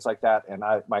control and things like that. And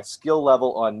my skill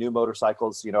level on new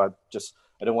motorcycles, I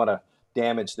don't want to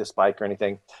damage this bike or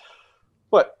anything.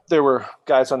 But there were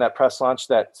guys on that press launch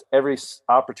that every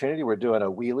opportunity were doing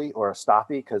a wheelie or a stoppie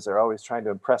because they're always trying to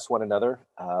impress one another.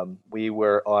 We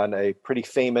were on a pretty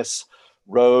famous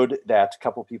road that a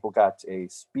couple people got a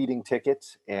speeding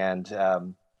ticket, and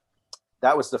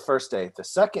that was the first day. The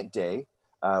second day,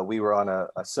 we were on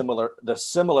a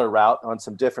similar route on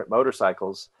some different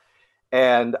motorcycles,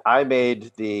 and I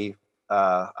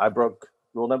broke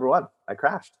rule number one. I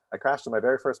crashed on my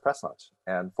very first press launch,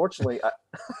 and fortunately,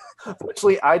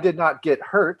 I did not get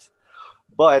hurt,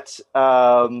 but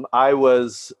I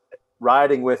was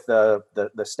riding with the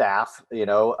staff,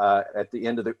 at the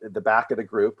end of the back of the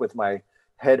group with my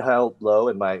head held low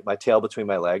and my tail between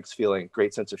my legs, feeling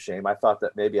great sense of shame. I thought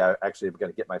that maybe I actually am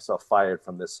going to get myself fired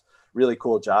from this really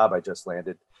cool job I just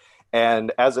landed.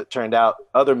 And as it turned out,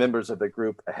 other members of the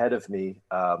group ahead of me,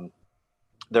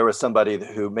 there was somebody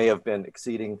who may have been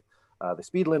exceeding the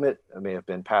speed limit, may have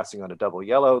been passing on a double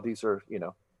yellow. These are,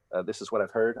 this is what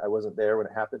I've heard. I wasn't there when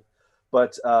it happened.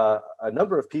 But a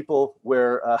number of people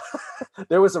where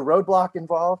there was a roadblock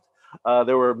involved.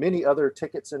 There were many other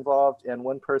tickets involved, and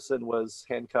one person was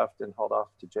handcuffed and hauled off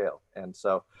to jail. And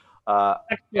so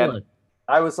and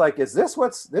I was like, this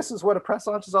is what a press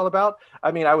launch is all about?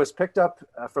 I mean, I was picked up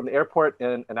from the airport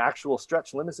in an actual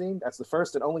stretch limousine. That's the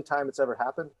first and only time it's ever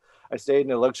happened. I stayed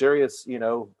in a luxurious,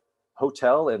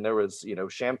 hotel, and there was,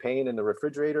 champagne in the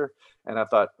refrigerator. And I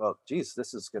thought, well, geez,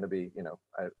 this is going to be,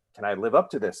 can I live up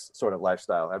to this sort of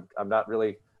lifestyle? I'm not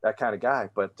really that kind of guy.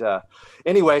 But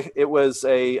anyway, it was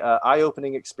a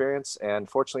eye-opening experience. And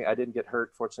fortunately, I didn't get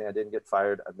hurt. Fortunately, I didn't get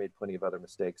fired. I've made plenty of other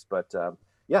mistakes. But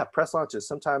yeah, press launches,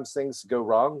 sometimes things go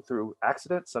wrong through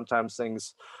accident. Sometimes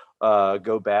things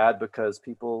go bad because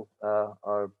people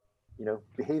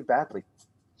behave badly.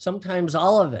 Sometimes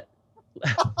all of it,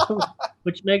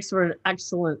 which makes for an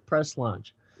excellent press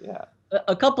launch. Yeah.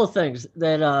 A couple of things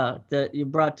that you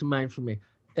brought to mind for me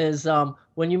is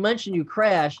when you mentioned you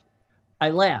crashed, I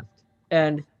laughed,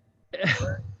 and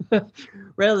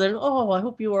rather than, oh, I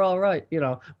hope you were all right,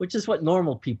 which is what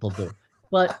normal people do.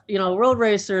 But road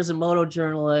racers and moto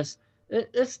journalists,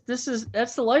 that's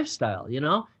the lifestyle,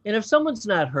 And if someone's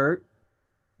not hurt,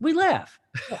 we laugh.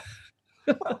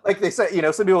 Well, like they say,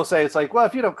 some people say it's like, well,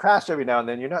 if you don't crash every now and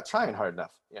then, you're not trying hard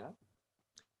enough,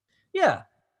 Yeah.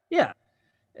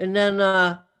 And then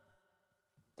I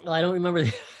don't remember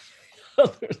the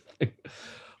other thing,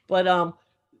 but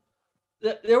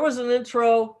there was an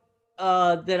intro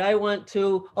that I went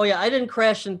to. Oh yeah, I didn't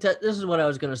crash until, this is what I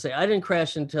was going to say. I didn't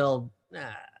crash until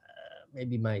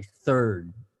maybe my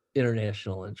third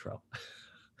international intro.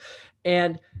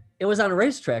 And it was on a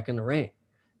racetrack in the rain.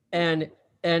 And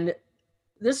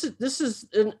this is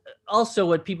also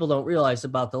what people don't realize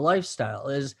about the lifestyle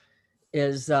is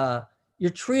you're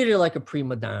treated like a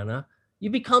prima donna. You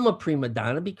become a prima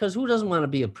donna because who doesn't want to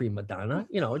be a prima donna?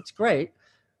 It's great.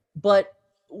 But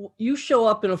you show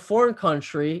up in a foreign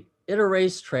country at a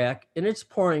racetrack and it's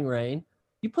pouring rain.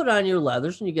 You put on your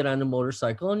leathers and you get on the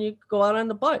motorcycle and you go out on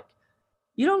the bike.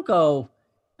 You don't go,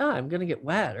 I'm going to get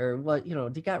wet, or what, do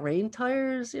you got rain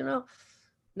tires?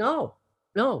 No,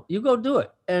 you go do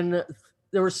it. And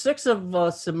there were 6 of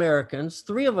us Americans,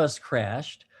 3 of us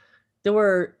crashed. There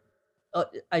were,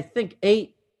 I think,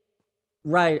 8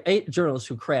 journalists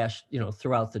who crashed,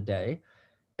 throughout the day.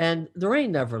 And the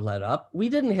rain never let up. We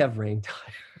didn't have rain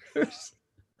tires.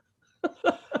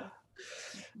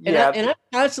 And I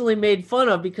constantly made fun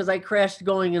of because I crashed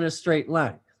going in a straight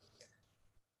line.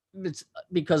 It's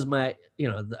because I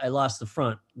lost the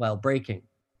front while braking.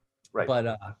 Right.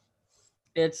 But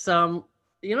it's and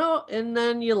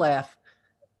then you laugh.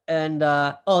 And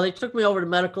they took me over to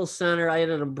medical center. I had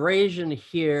an abrasion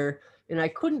here, and I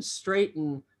couldn't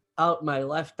straighten out my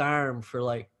left arm for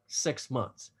like 6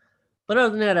 months. But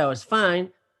other than that, I was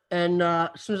fine. And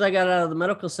as soon as I got out of the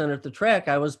medical center at the track,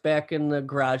 I was back in the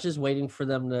garages waiting for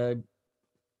them to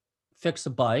fix a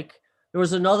bike. There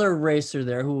was another racer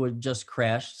there who had just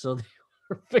crashed, so they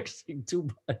were fixing 2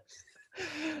 bikes.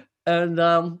 And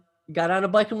got on a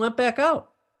bike and went back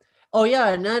out. Oh, yeah,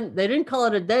 and then they didn't call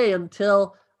it a day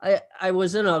until I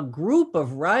was in a group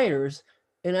of riders,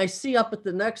 and I see up at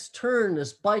the next turn,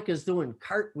 this bike is doing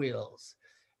cartwheels.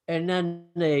 And then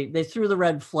they threw the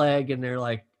red flag, and they're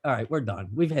like, all right, we're done.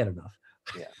 We've had enough.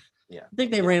 Yeah. I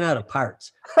think they ran out of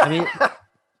parts. I mean,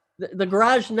 the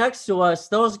garage next to us,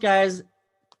 those guys,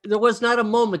 there was not a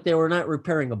moment they were not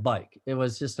repairing a bike. It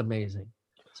was just amazing.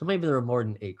 So maybe there were more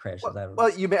than 8 crashes. I don't know.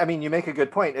 Well, I mean, you make a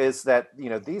good point. Is that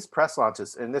these press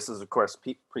launches, and this is of course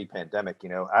pre-pandemic.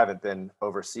 I haven't been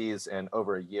overseas in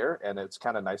over a year, and it's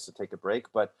kind of nice to take a break.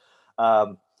 But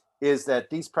is that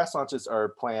these press launches are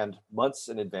planned months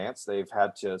in advance. They've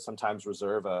had to sometimes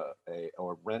reserve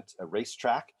or rent a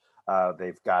racetrack.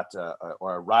 They've got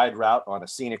or a ride route on a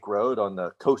scenic road on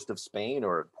the coast of Spain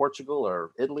or Portugal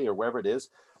or Italy or wherever it is.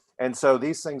 And so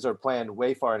these things are planned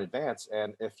way far in advance.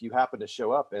 And if you happen to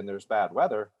show up and there's bad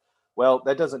weather, well,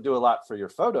 that doesn't do a lot for your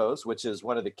photos, which is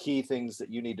one of the key things that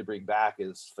you need to bring back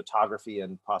is photography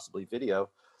and possibly video.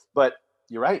 But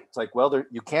you're right. It's like, well,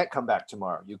 you can't come back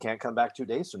tomorrow. You can't come back 2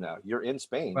 days from now. You're in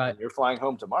Spain and you're flying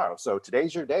home tomorrow. So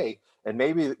today's your day. And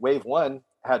maybe wave 1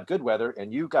 had good weather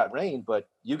and you got rain, but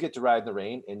you get to ride in the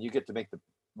rain and you get to make the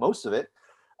most of it.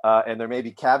 And there may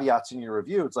be caveats in your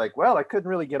review. It's like, well, I couldn't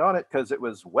really get on it because it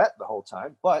was wet the whole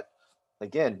time. But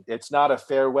again, it's not a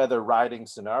fair weather riding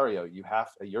scenario.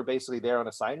 You're basically there on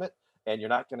assignment, and you're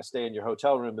not going to stay in your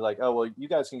hotel room and be like, oh, well, you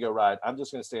guys can go ride. I'm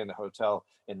just going to stay in the hotel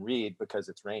and read because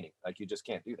it's raining. Like, you just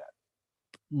can't do that.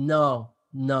 No.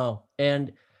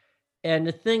 And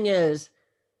the thing is,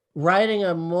 riding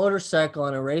a motorcycle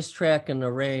on a racetrack in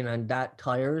the rain on dot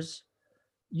tires,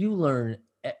 you learn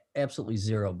absolutely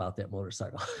zero about that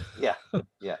motorcycle. Yeah.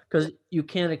 Because you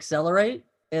can't accelerate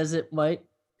as it might,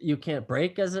 you can't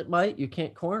brake as it might, you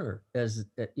can't corner as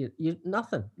you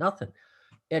nothing.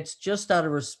 It's just out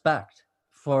of respect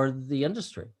for the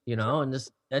industry, and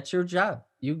that's your job.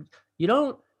 You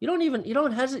don't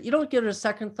hesitate, you don't give it a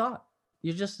second thought.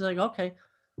 You're just like, okay,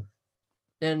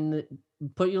 and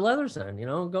put your leathers on,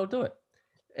 and go do it.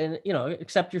 And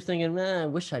except you're thinking, man, I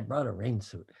wish I'd brought a rain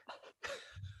suit.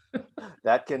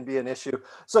 That can be an issue.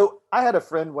 So I had a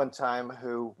friend one time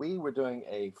who we were doing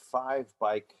a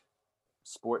 5-bike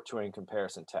sport touring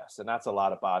comparison test, and that's a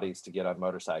lot of bodies to get on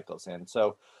motorcycles. And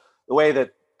so the way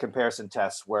that comparison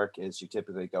tests work is you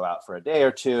typically go out for a day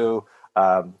or two.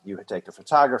 You take a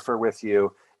photographer with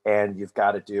you, and you've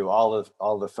got to do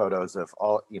all the photos of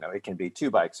all. It can be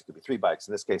 2 bikes, it could be 3 bikes.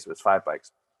 In this case, it was 5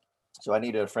 bikes. So I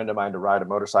needed a friend of mine to ride a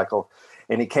motorcycle,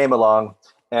 and he came along.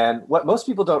 And what most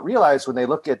people don't realize when they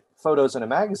look at photos in a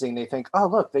magazine, they think, oh,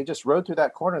 look, they just rode through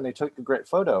that corner and they took a great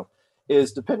photo,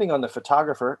 is depending on the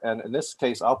photographer. And in this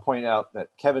case, I'll point out that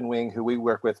Kevin Wing, who we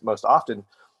work with most often,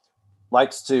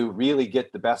 likes to really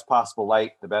get the best possible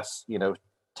light, the best,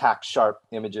 tack sharp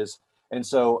images. And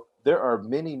so there are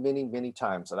many, many, many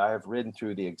times that I have ridden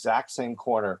through the exact same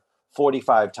corner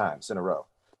 45 times in a row,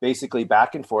 basically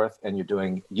back and forth, and you're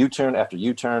doing U-turn after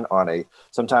U-turn on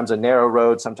sometimes a narrow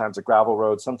road, sometimes a gravel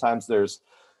road, sometimes there's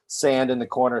sand in the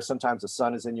corner, sometimes the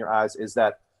sun is in your eyes. Is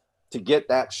that to get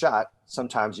that shot,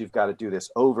 sometimes you've got to do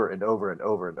this over and over and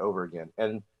over and over again.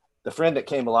 And the friend that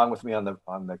came along with me on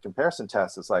the comparison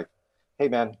test is like, hey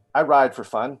man, I ride for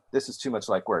fun. This is too much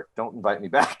like work. Don't invite me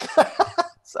back.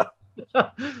 So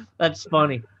that's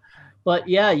funny. But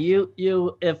yeah,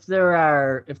 if there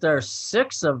are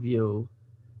 6 of you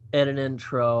at an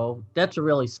intro, that's a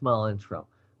really small intro.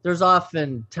 There's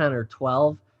often 10 or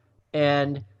 12,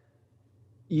 and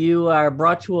you are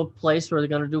brought to a place where they're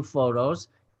going to do photos,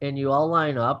 and you all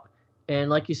line up, and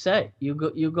like you say, you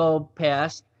go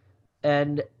past,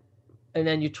 and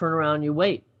then you turn around and you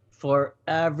wait for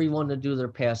everyone to do their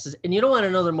passes, and you don't want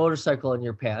another motorcycle in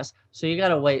your pass, so you got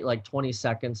to wait like 20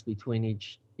 seconds between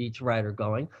each rider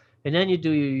going, and then you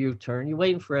do your U-turn. You're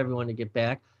waiting for everyone to get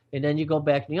back, and then you go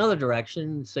back in the other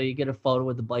direction, so you get a photo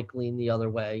with the bike leaned the other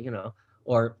way,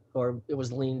 or it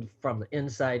was leaned from the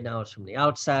inside, now it's from the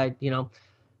outside,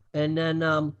 And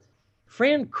then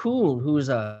Fran Kuhn, who's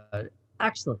a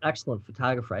excellent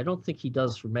photographer. I don't think he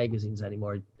does for magazines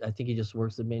anymore. I think he just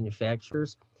works with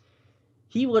manufacturers.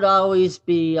 He would always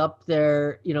be up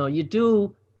there. You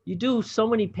do so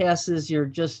many passes. You're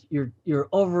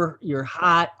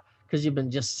hot because you've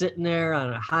been just sitting there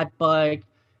on a hot bike.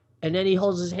 And then he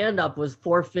holds his hand up with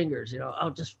 4 fingers,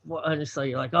 and so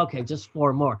you're like, okay, just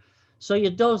 4 more. So you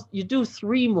do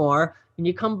 3 more, and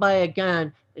you come by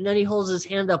again, and then he holds his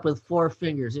hand up with 4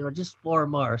 fingers, just 4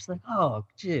 more. It's like, oh,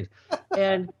 geez.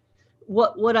 And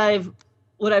what I've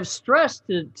stressed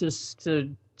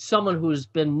to someone who's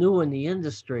been new in the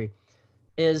industry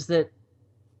is that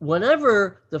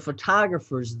whenever the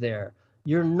photographer's there,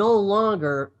 you're no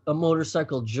longer a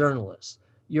motorcycle journalist.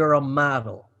 You're a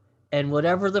model. And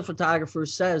whatever the photographer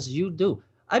says, you do.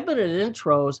 I've been at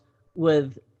intros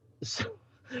with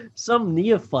some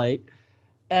neophyte,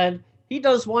 and he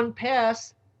does one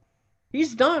pass,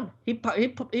 He's done. He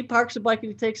parks the bike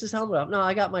and he takes his helmet off. No,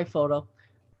 I got my photo.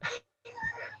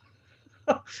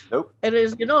 Nope. And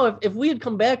as you know, if we had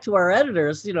come back to our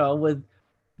editors, you know, with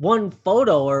one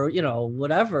photo or, you know,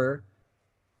 whatever,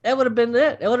 that would have been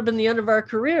it. That would have been the end of our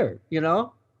career, you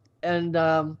know? And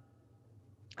I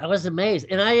was amazed.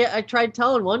 And I tried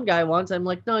telling one guy once, I'm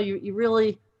like, no, you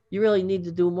really need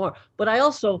to do more. But I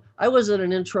was in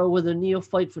an intro with a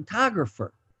neophyte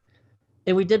photographer.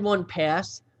 And we did one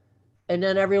pass, and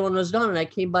then everyone was done. And I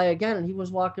came by again and he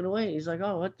was walking away. He's like,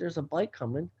 oh, what? There's a bike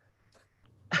coming.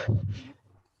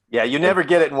 Yeah, you never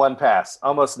get it in one pass.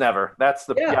 Almost never.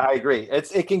 Yeah. I agree.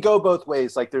 It can go both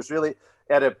ways. Like there's really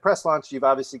at a press launch, you've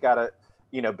obviously got to,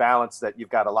 balance that you've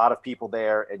got a lot of people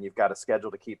there and you've got a schedule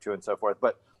to keep to and so forth.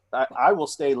 But I will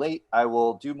stay late. I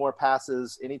will do more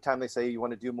passes. Anytime they say you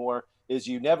want to do more, is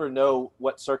you never know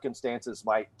what circumstances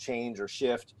might change or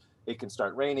shift. It can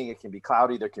start raining. It can be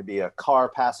cloudy. There can be a car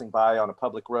passing by on a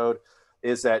public road.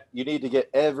 Is that you need to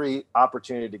get every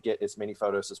opportunity to get as many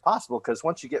photos as possible, because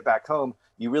once you get back home,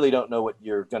 you really don't know what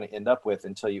you're going to end up with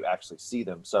until you actually see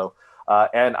them. So,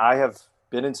 and I have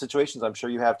been in situations, I'm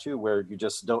sure you have too, where you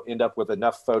just don't end up with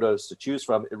enough photos to choose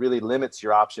from. It really limits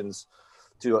your options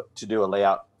to do a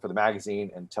layout for the magazine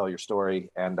and tell your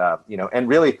story. And, and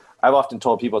really, I've often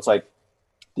told people, it's like,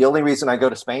 the only reason I go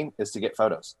to Spain is to get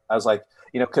photos. I was like,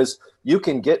 because you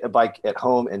can get a bike at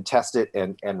home and test it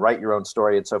and write your own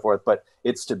story and so forth, but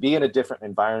it's to be in a different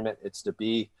environment. It's to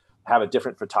have a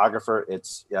different photographer.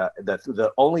 It's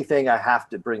the only thing I have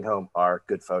to bring home are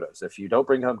good photos. If you don't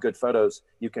bring home good photos,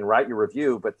 you can write your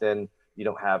review, but then you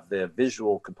don't have the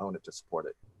visual component to support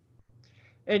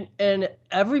it. And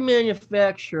every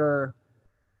manufacturer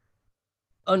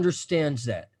understands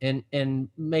that and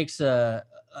makes a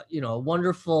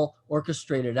wonderful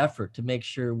orchestrated effort to make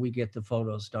sure we get the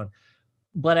photos done.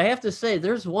 But I have to say,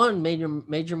 there's one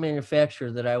major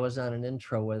manufacturer that I was on an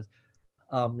intro with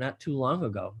not too long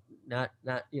ago, not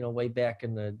way back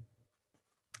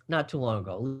not too long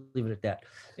ago. I'll leave it at that.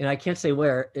 And I can't say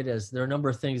where it is. There are a number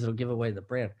of things that'll give away the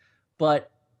brand,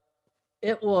 but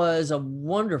it was a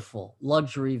wonderful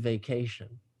luxury vacation.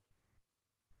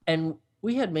 And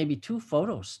we had maybe 2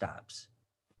 photo stops.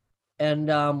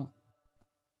 And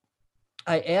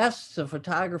I asked the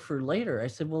photographer later, I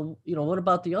said, well, what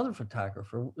about the other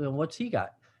photographer? What's he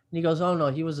got? And he goes, oh, no,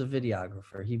 he was a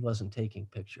videographer. He wasn't taking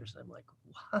pictures. I'm like,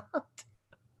 what?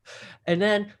 And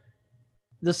then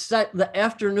the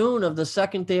afternoon of the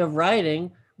second day of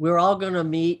writing, we were all going to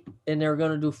meet and they were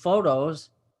going to do photos.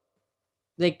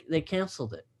 They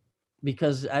canceled it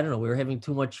because, I don't know, we were having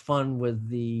too much fun with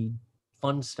the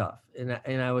fun stuff.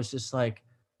 And I was just like,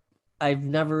 I'd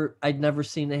never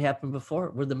seen that happen before,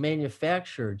 where the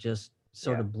manufacturer just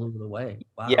sort of blew it away.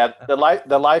 Wow. Yeah, the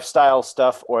lifestyle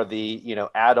stuff or the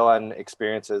add-on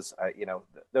experiences,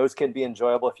 those can be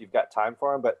enjoyable if you've got time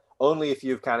for them, but only if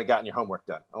you've kind of gotten your homework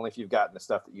done. Only if you've gotten the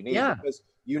stuff that you need, because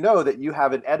you know that you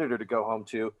have an editor to go home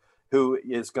to who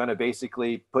is going to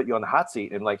basically put you on the hot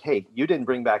seat and like, hey, you didn't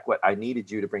bring back what I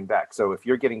needed you to bring back. So if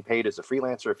you're getting paid as a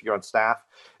freelancer, if you're on staff,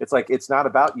 it's like, it's not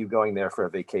about you going there for a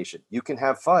vacation. You can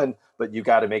have fun, but you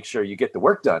got to make sure you get the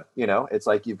work done. It's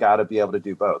like, you've got to be able to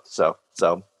do both. So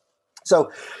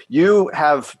you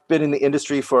have been in the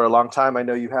industry for a long time. I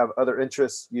know you have other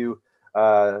interests. You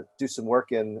do some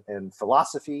work in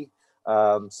philosophy.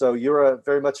 So you're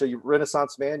very much a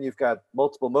Renaissance man. You've got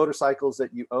multiple motorcycles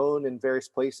that you own in various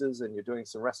places, and you're doing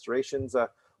some restorations.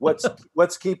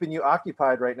 What's keeping you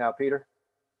occupied right now, Peter?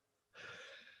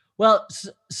 Well,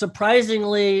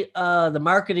 surprisingly, the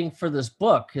marketing for this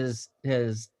book is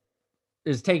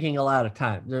taking a lot of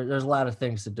time. There's a lot of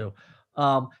things to do.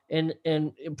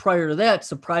 And prior to that,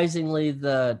 surprisingly,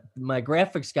 my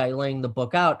graphics guy laying the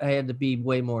book out, I had to be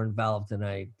way more involved than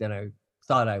I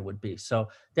thought I would be. So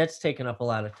that's taken up a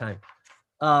lot of time.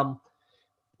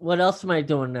 What else am I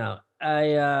doing now?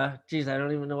 I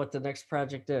don't even know what the next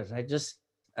project is. It's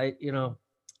I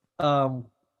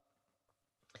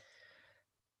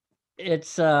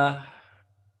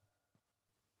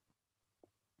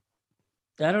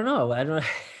don't know.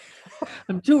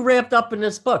 I'm too wrapped up in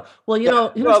this book. Well,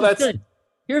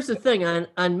 here's the thing.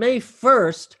 On May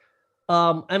 1st,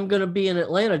 I'm going to be in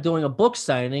Atlanta doing a book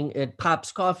signing at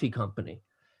Pop's Coffee Company.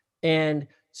 And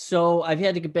so I've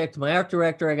had to get back to my art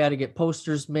director. I got to get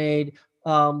posters made.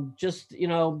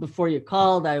 Before you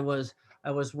called, I was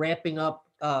wrapping up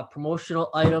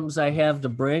promotional items I have to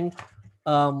bring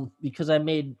because I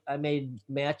made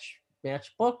match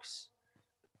books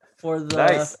for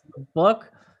the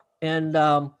book. And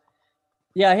I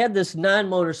had this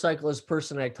non-motorcyclist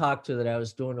person I talked to that I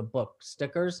was doing a book,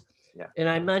 stickers. Yeah. And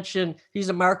I mentioned he's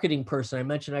a marketing person. I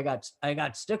mentioned I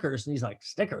got stickers, and he's like,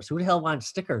 stickers? Who the hell wants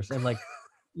stickers? I'm like,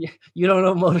 you don't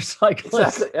know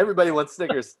motorcyclists. Exactly. Everybody wants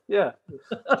stickers. Yeah.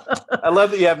 I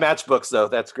love that you have matchbooks, though.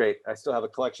 That's great. I still have a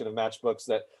collection of matchbooks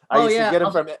that I used to get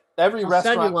them from every I'll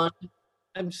send you restaurant. one.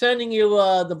 I'm sending you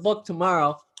the book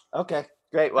tomorrow. Okay,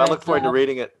 great. Well, I look forward to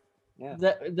reading it. Yeah.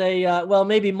 They well,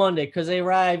 maybe Monday, because they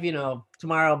arrive,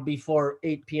 tomorrow before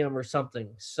 8 p.m. or something.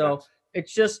 So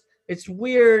Gotcha. it's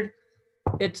weird.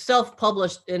 It's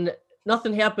self-published, and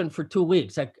nothing happened for 2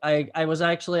 weeks. I was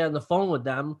actually on the phone with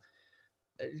them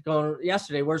going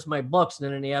yesterday, where's my books? And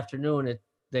then in the afternoon,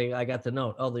 I got the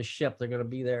note, oh, they shipped. They're going to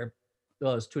be there.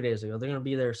 Well, it was 2 days ago. They're going to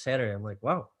be there Saturday. I'm like,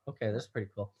 wow, okay, that's pretty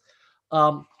cool.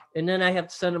 And then I have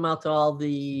to send them out to all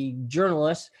the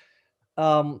journalists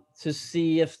to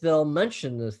see if they'll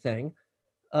mention the thing,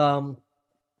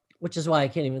 which is why I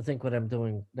can't even think what I'm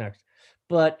doing next.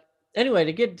 But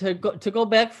anyway, to go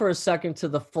back for a second to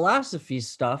the philosophy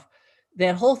stuff,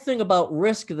 that whole thing about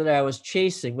risk that I was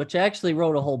chasing, which I actually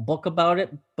wrote a whole book about it,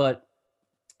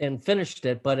 and finished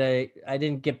it, but I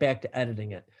didn't get back to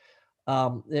editing it,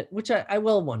 which I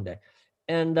will one day.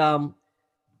 And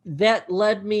that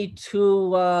led me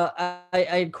to,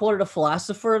 I quoted a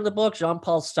philosopher in the book,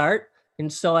 Jean-Paul Sartre.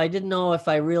 And so I didn't know if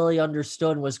I really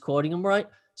understood and was quoting him right.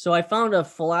 So I found a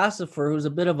philosopher who's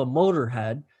a bit of a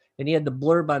motorhead, and he had the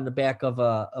blurb on the back of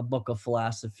a book of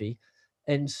philosophy.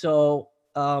 And so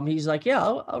he's like, yeah,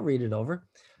 I'll read it over.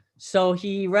 So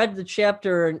he read the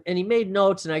chapter and he made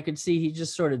notes, and I could see he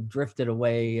just sort of drifted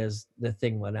away as the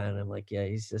thing went on. I'm like, yeah,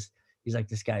 he's like,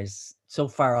 this guy's so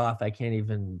far off. I can't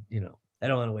even, I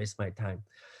don't want to waste my time.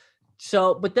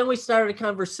 So, but then we started a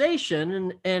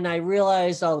conversation, and I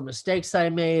realized all the mistakes I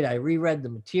made. I reread the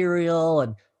material,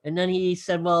 and then he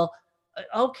said, well,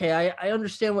 okay, I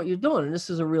understand what you're doing. And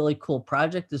this is a really cool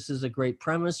project. This is a great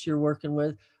premise you're working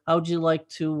with. How would you like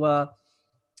to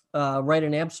write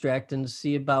an abstract and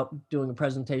see about doing a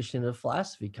presentation at a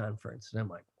philosophy conference? And I'm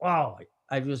like, wow,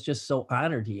 I was just so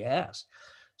honored he asked.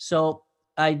 So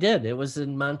I did. It was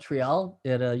in Montreal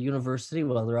at a university.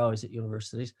 Well, they're always at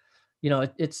universities.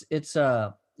 It's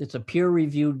a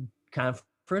peer-reviewed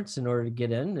conference in order to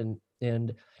get in,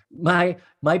 and my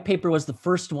paper was the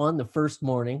first one, the first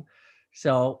morning.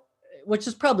 So, which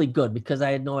is probably good because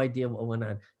I had no idea what went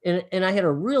on. And I had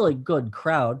a really good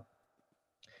crowd.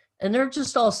 And they're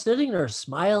just all sitting there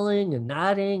smiling and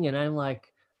nodding. And I'm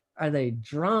like, are they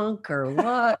drunk or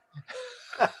what?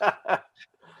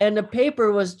 And the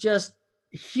paper was just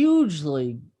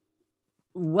hugely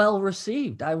well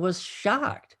received. I was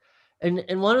shocked. And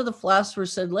one of the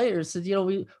philosophers said later, said,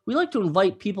 we like to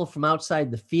invite people from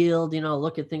outside the field,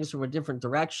 look at things from a different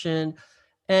direction.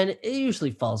 And it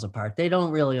usually falls apart. They don't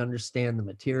really understand the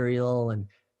material.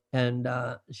 And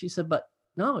she said, but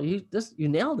no, you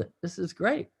nailed it. This is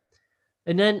great.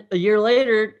 And then a year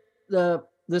later,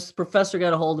 this professor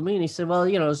got a hold of me, and he said, well,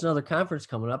 there's another conference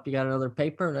coming up. You got another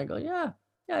paper? And I go, yeah,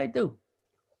 I do.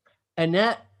 And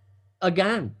that,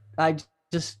 again, I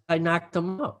knocked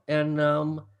them out. And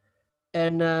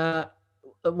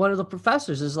one of the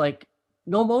professors is like,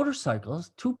 no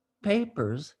motorcycles, 2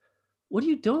 papers. What are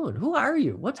you doing? Who are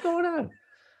you? What's going on?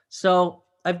 So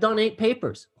I've done 8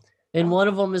 papers, and one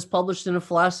of them is published in a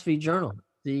philosophy journal,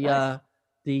 the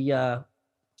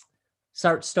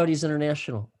Sartre Studies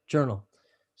International journal.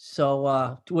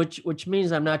 So, which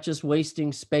means I'm not just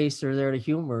wasting space or there to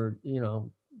humor,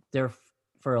 there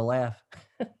for a laugh.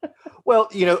 Well,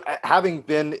 having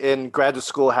been in graduate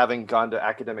school, having gone to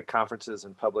academic conferences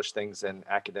and published things in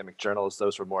academic journals,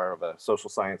 those were more of a social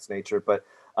science nature. But,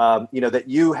 that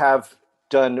you have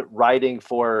done writing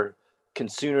for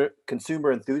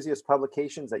consumer enthusiast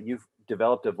publications, that you've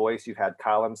developed a voice, you've had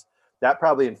columns, that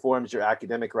probably informs your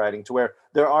academic writing, to where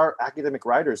there are academic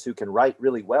writers who can write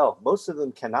really well. Most of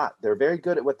them cannot. They're very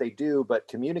good at what they do, but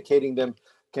communicating them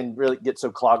can really get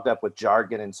so clogged up with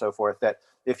jargon and so forth that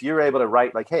if you're able to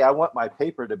write like, hey, I want my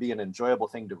paper to be an enjoyable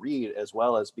thing to read as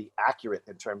well as be accurate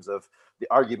in terms of the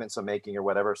arguments I'm making or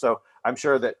whatever. So I'm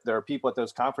sure that there are people at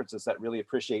those conferences that really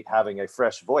appreciate having a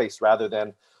fresh voice, rather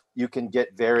than you can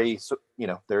get very,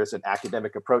 there is an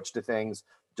academic approach to things,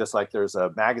 just like there's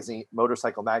a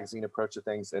motorcycle magazine approach to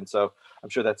things. And so I'm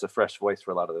sure that's a fresh voice for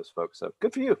a lot of those folks. So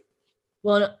good for you.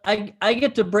 Well, I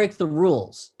get to break the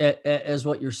rules, as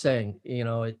what you're saying,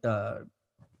 hints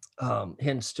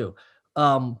to.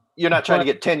 You're not trying to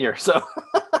get tenure, so.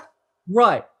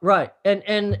 Right.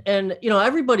 And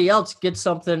everybody else gets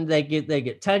something. They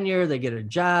get tenure, they get a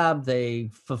job, they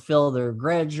fulfill their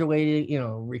graduating,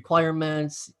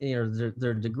 requirements,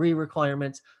 their degree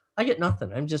requirements. I get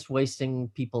nothing. I'm just wasting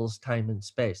people's time and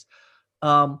space.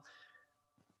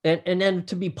 and then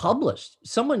to be published.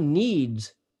 Someone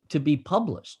needs to be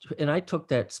published, and I took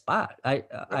that spot.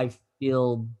 I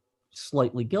feel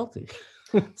slightly guilty.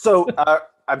 So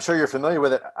I'm sure you're familiar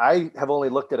with it. I have only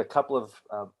looked at a couple of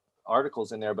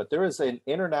articles in there, but there is an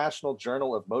International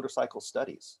Journal of Motorcycle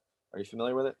Studies. Are you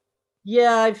familiar with it?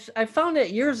 Yeah, I found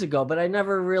it years ago, but I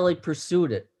never really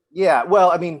pursued it. Yeah,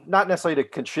 well, I mean, not necessarily to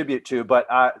contribute to, but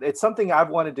it's something I've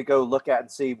wanted to go look at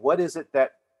and see what is it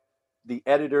that the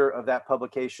editor of that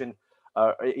publication,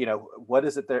 what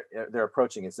is it they're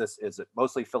approaching? Is it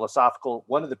mostly philosophical?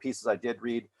 One of the pieces I did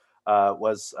read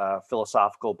was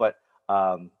philosophical, but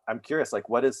I'm curious, like,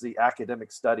 what is the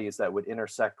academic studies that would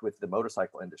intersect with the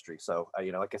motorcycle industry? So,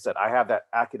 like I said, I have that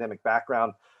academic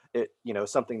background. It,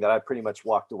 something that I pretty much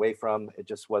walked away from. It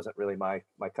just wasn't really my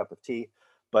cup of tea.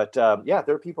 But yeah,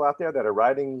 there are people out there that are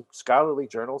writing scholarly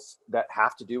journals that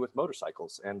have to do with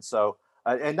motorcycles, and so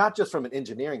and not just from an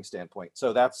engineering standpoint.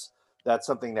 So that's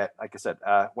something that, like I said,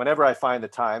 whenever I find the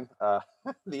time,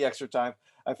 the extra time,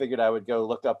 I figured I would go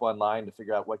look up online to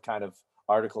figure out what kind of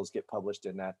articles get published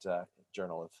in that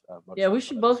journal of Yeah, we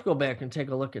should both go back and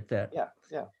take a look at that.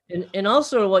 Yeah. And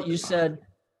also what you said,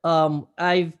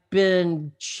 I've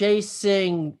been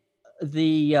chasing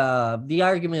the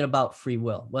argument about free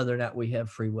will, whether or not we have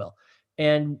free will.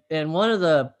 And one of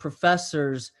the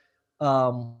professors,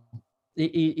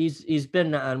 he's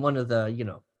been on one of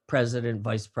the, president,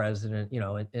 vice president,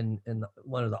 in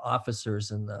one of the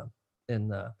officers in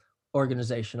the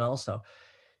organization also.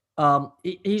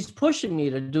 He's pushing me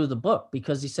to do the book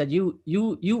because he said,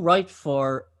 you write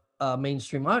for a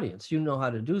mainstream audience. You know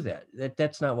how to do that.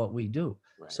 That's not what we do.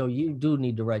 Right. So you do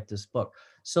need to write this book.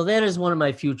 So that is one of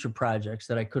my future projects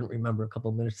that I couldn't remember a couple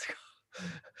of minutes ago.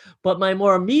 But my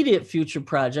more immediate future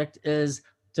project is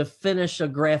to finish a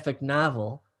graphic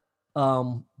novel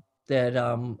that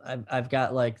I've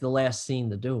got like the last scene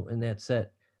to do, and that's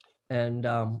it. And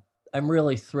I'm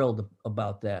really thrilled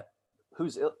about that.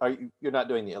 You're not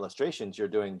doing the illustrations, you're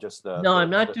doing just No, I'm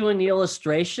not doing the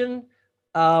illustration.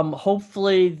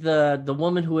 Hopefully the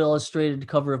woman who illustrated the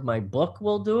cover of my book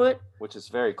will do it, which is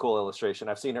very cool illustration.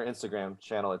 I've seen her Instagram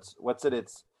channel. It's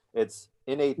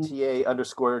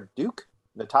Nata_Duke,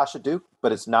 Natasha Duke,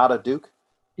 but it's not a Duke.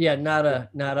 Yeah, Nata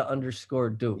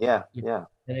 _ Duke. Yeah.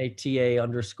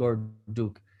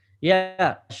 Nata_Duke.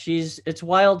 Yeah, it's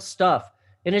wild stuff,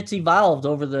 and it's evolved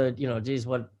over the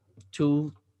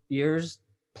 2 years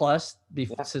plus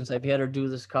since I've had her do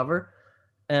this cover.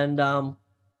 And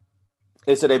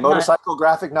is it a motorcycle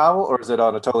graphic novel, or is it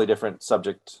on a totally different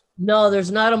subject? No,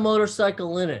 there's not a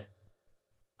motorcycle in it.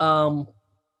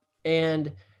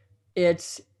 And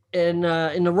it's in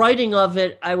the writing of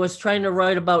it, I was trying to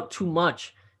write about too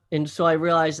much. And so I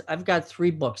realized I've got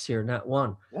 3 books here, not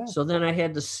one. Yeah. So then I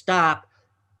had to stop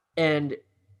and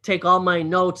take all my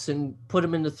notes and put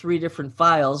them into 3 different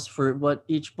files for what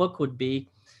each book would be.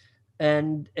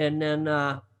 And then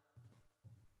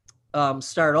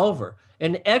start over.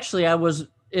 And actually, I was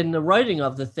in the writing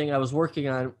of the thing, I was working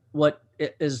on what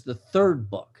is the 3rd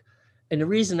book. And the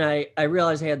reason I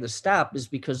realized I had to stop is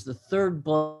because the 3rd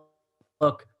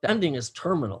book, the ending is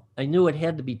terminal. I knew it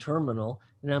had to be terminal.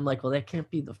 And I'm like, well, that can't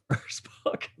be the 1st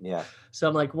book. Yeah. So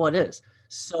I'm like, what is?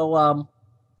 So,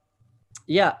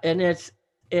 yeah. And it's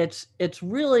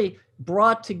really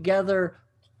brought together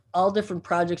all different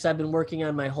projects I've been working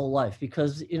on my whole life,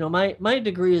 because, my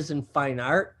degree is in fine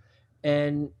art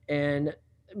and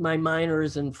my minor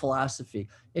is in philosophy.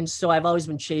 And so I've always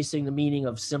been chasing the meaning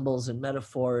of symbols and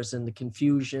metaphors and the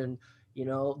confusion,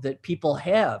 that people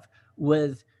have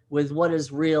with what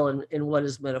is real and what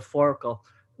is metaphorical,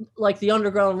 like the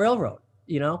Underground Railroad,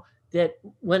 that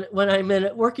when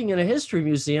I'm working in a history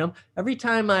museum, every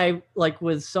time I, like,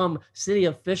 with some city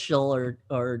official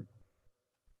or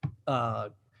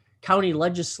county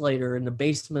legislator in the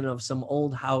basement of some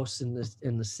old house in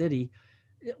the city,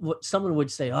 someone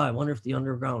would say, "Oh, I wonder if the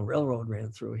Underground Railroad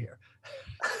ran through here."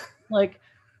 Like,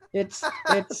 it's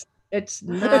not a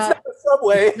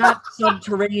subway. It's not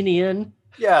subterranean.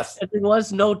 Yes, and there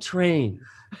was no train.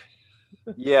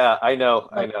 Yeah, I know.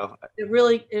 It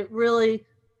really,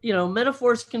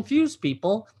 metaphors confuse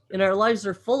people, and our lives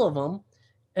are full of them.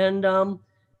 And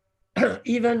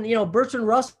even, Bertrand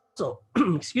Russell,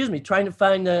 excuse me, trying to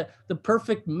find the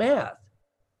perfect math.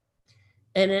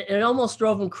 And it almost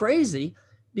drove him crazy,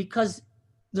 because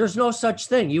there's no such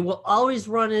thing. You will always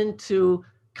run into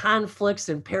conflicts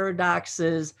and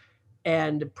paradoxes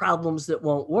and problems that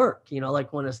won't work.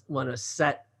 Like when a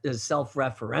set is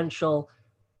self-referential,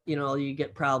 you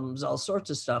get problems, all sorts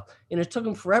of stuff. And it took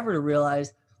him forever to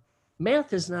realize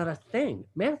math is not a thing.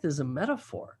 Math is a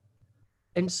metaphor.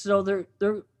 And so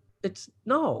it's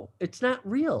not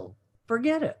real.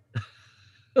 forget it.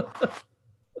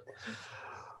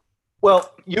 Well,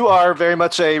 you are very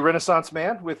much a Renaissance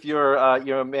man with you're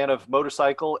a man of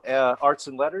motorcycle arts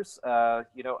and letters.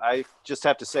 I just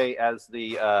have to say, as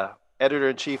the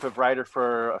editor-in-chief of Rider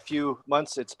for a few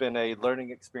months, it's been a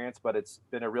learning experience, but it's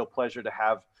been a real pleasure to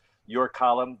have your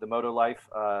column, The Moto Life,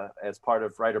 as part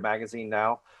of Rider Magazine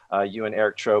now. You and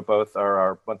Eric Tro both are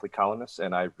our monthly columnists,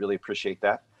 and I really appreciate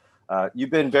that. You've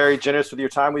been very generous with your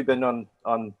time. We've been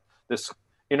on this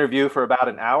interview for about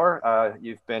an hour.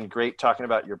 You've been great talking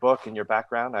about your book and your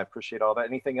background. I appreciate all that.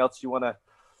 Anything else you want to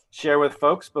share with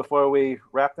folks before we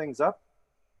wrap things up?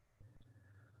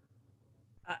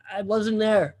 I wasn't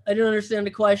there. I didn't understand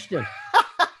the question.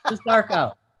 It's dark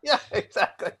out. Yeah,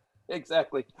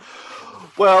 exactly.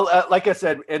 Well, like I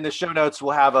said, in the show notes,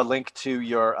 we'll have a link to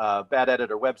your Bad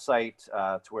Editor website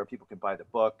to where people can buy the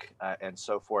book and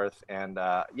so forth. And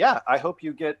I hope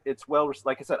you get it's well.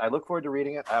 Like I said, I look forward to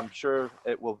reading it. I'm sure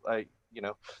it will,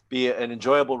 be an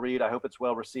enjoyable read. I hope it's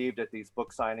well received at these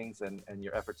book signings and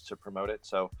your efforts to promote it.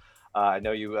 So I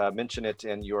know you mentioned it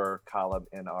in your column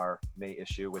in our May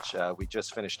issue, which we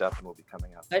just finished up and will be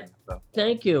coming out soon. So.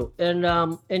 Thank you. And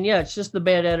yeah, it's just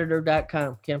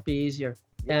thebadeditor.com. Can't be easier.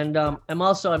 And I'm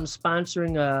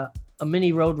sponsoring a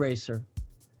mini road racer,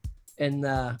 and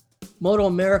Moto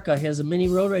America has a mini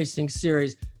road racing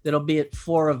series that'll be at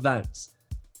 4 events.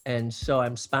 And so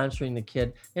I'm sponsoring the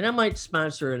kid, and I might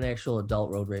sponsor an actual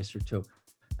adult road racer too.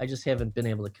 I just haven't been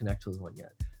able to connect with one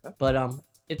yet, but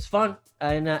it's fun.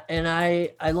 And I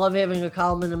love having a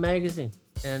column in the magazine,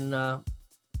 and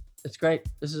it's great.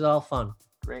 This is all fun.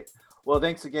 Great. Well,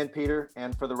 thanks again, Peter.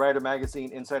 And for the Rider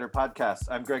Magazine Insider Podcast,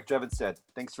 I'm Greg Jevinstead.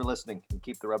 Thanks for listening, and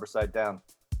keep the rubber side down.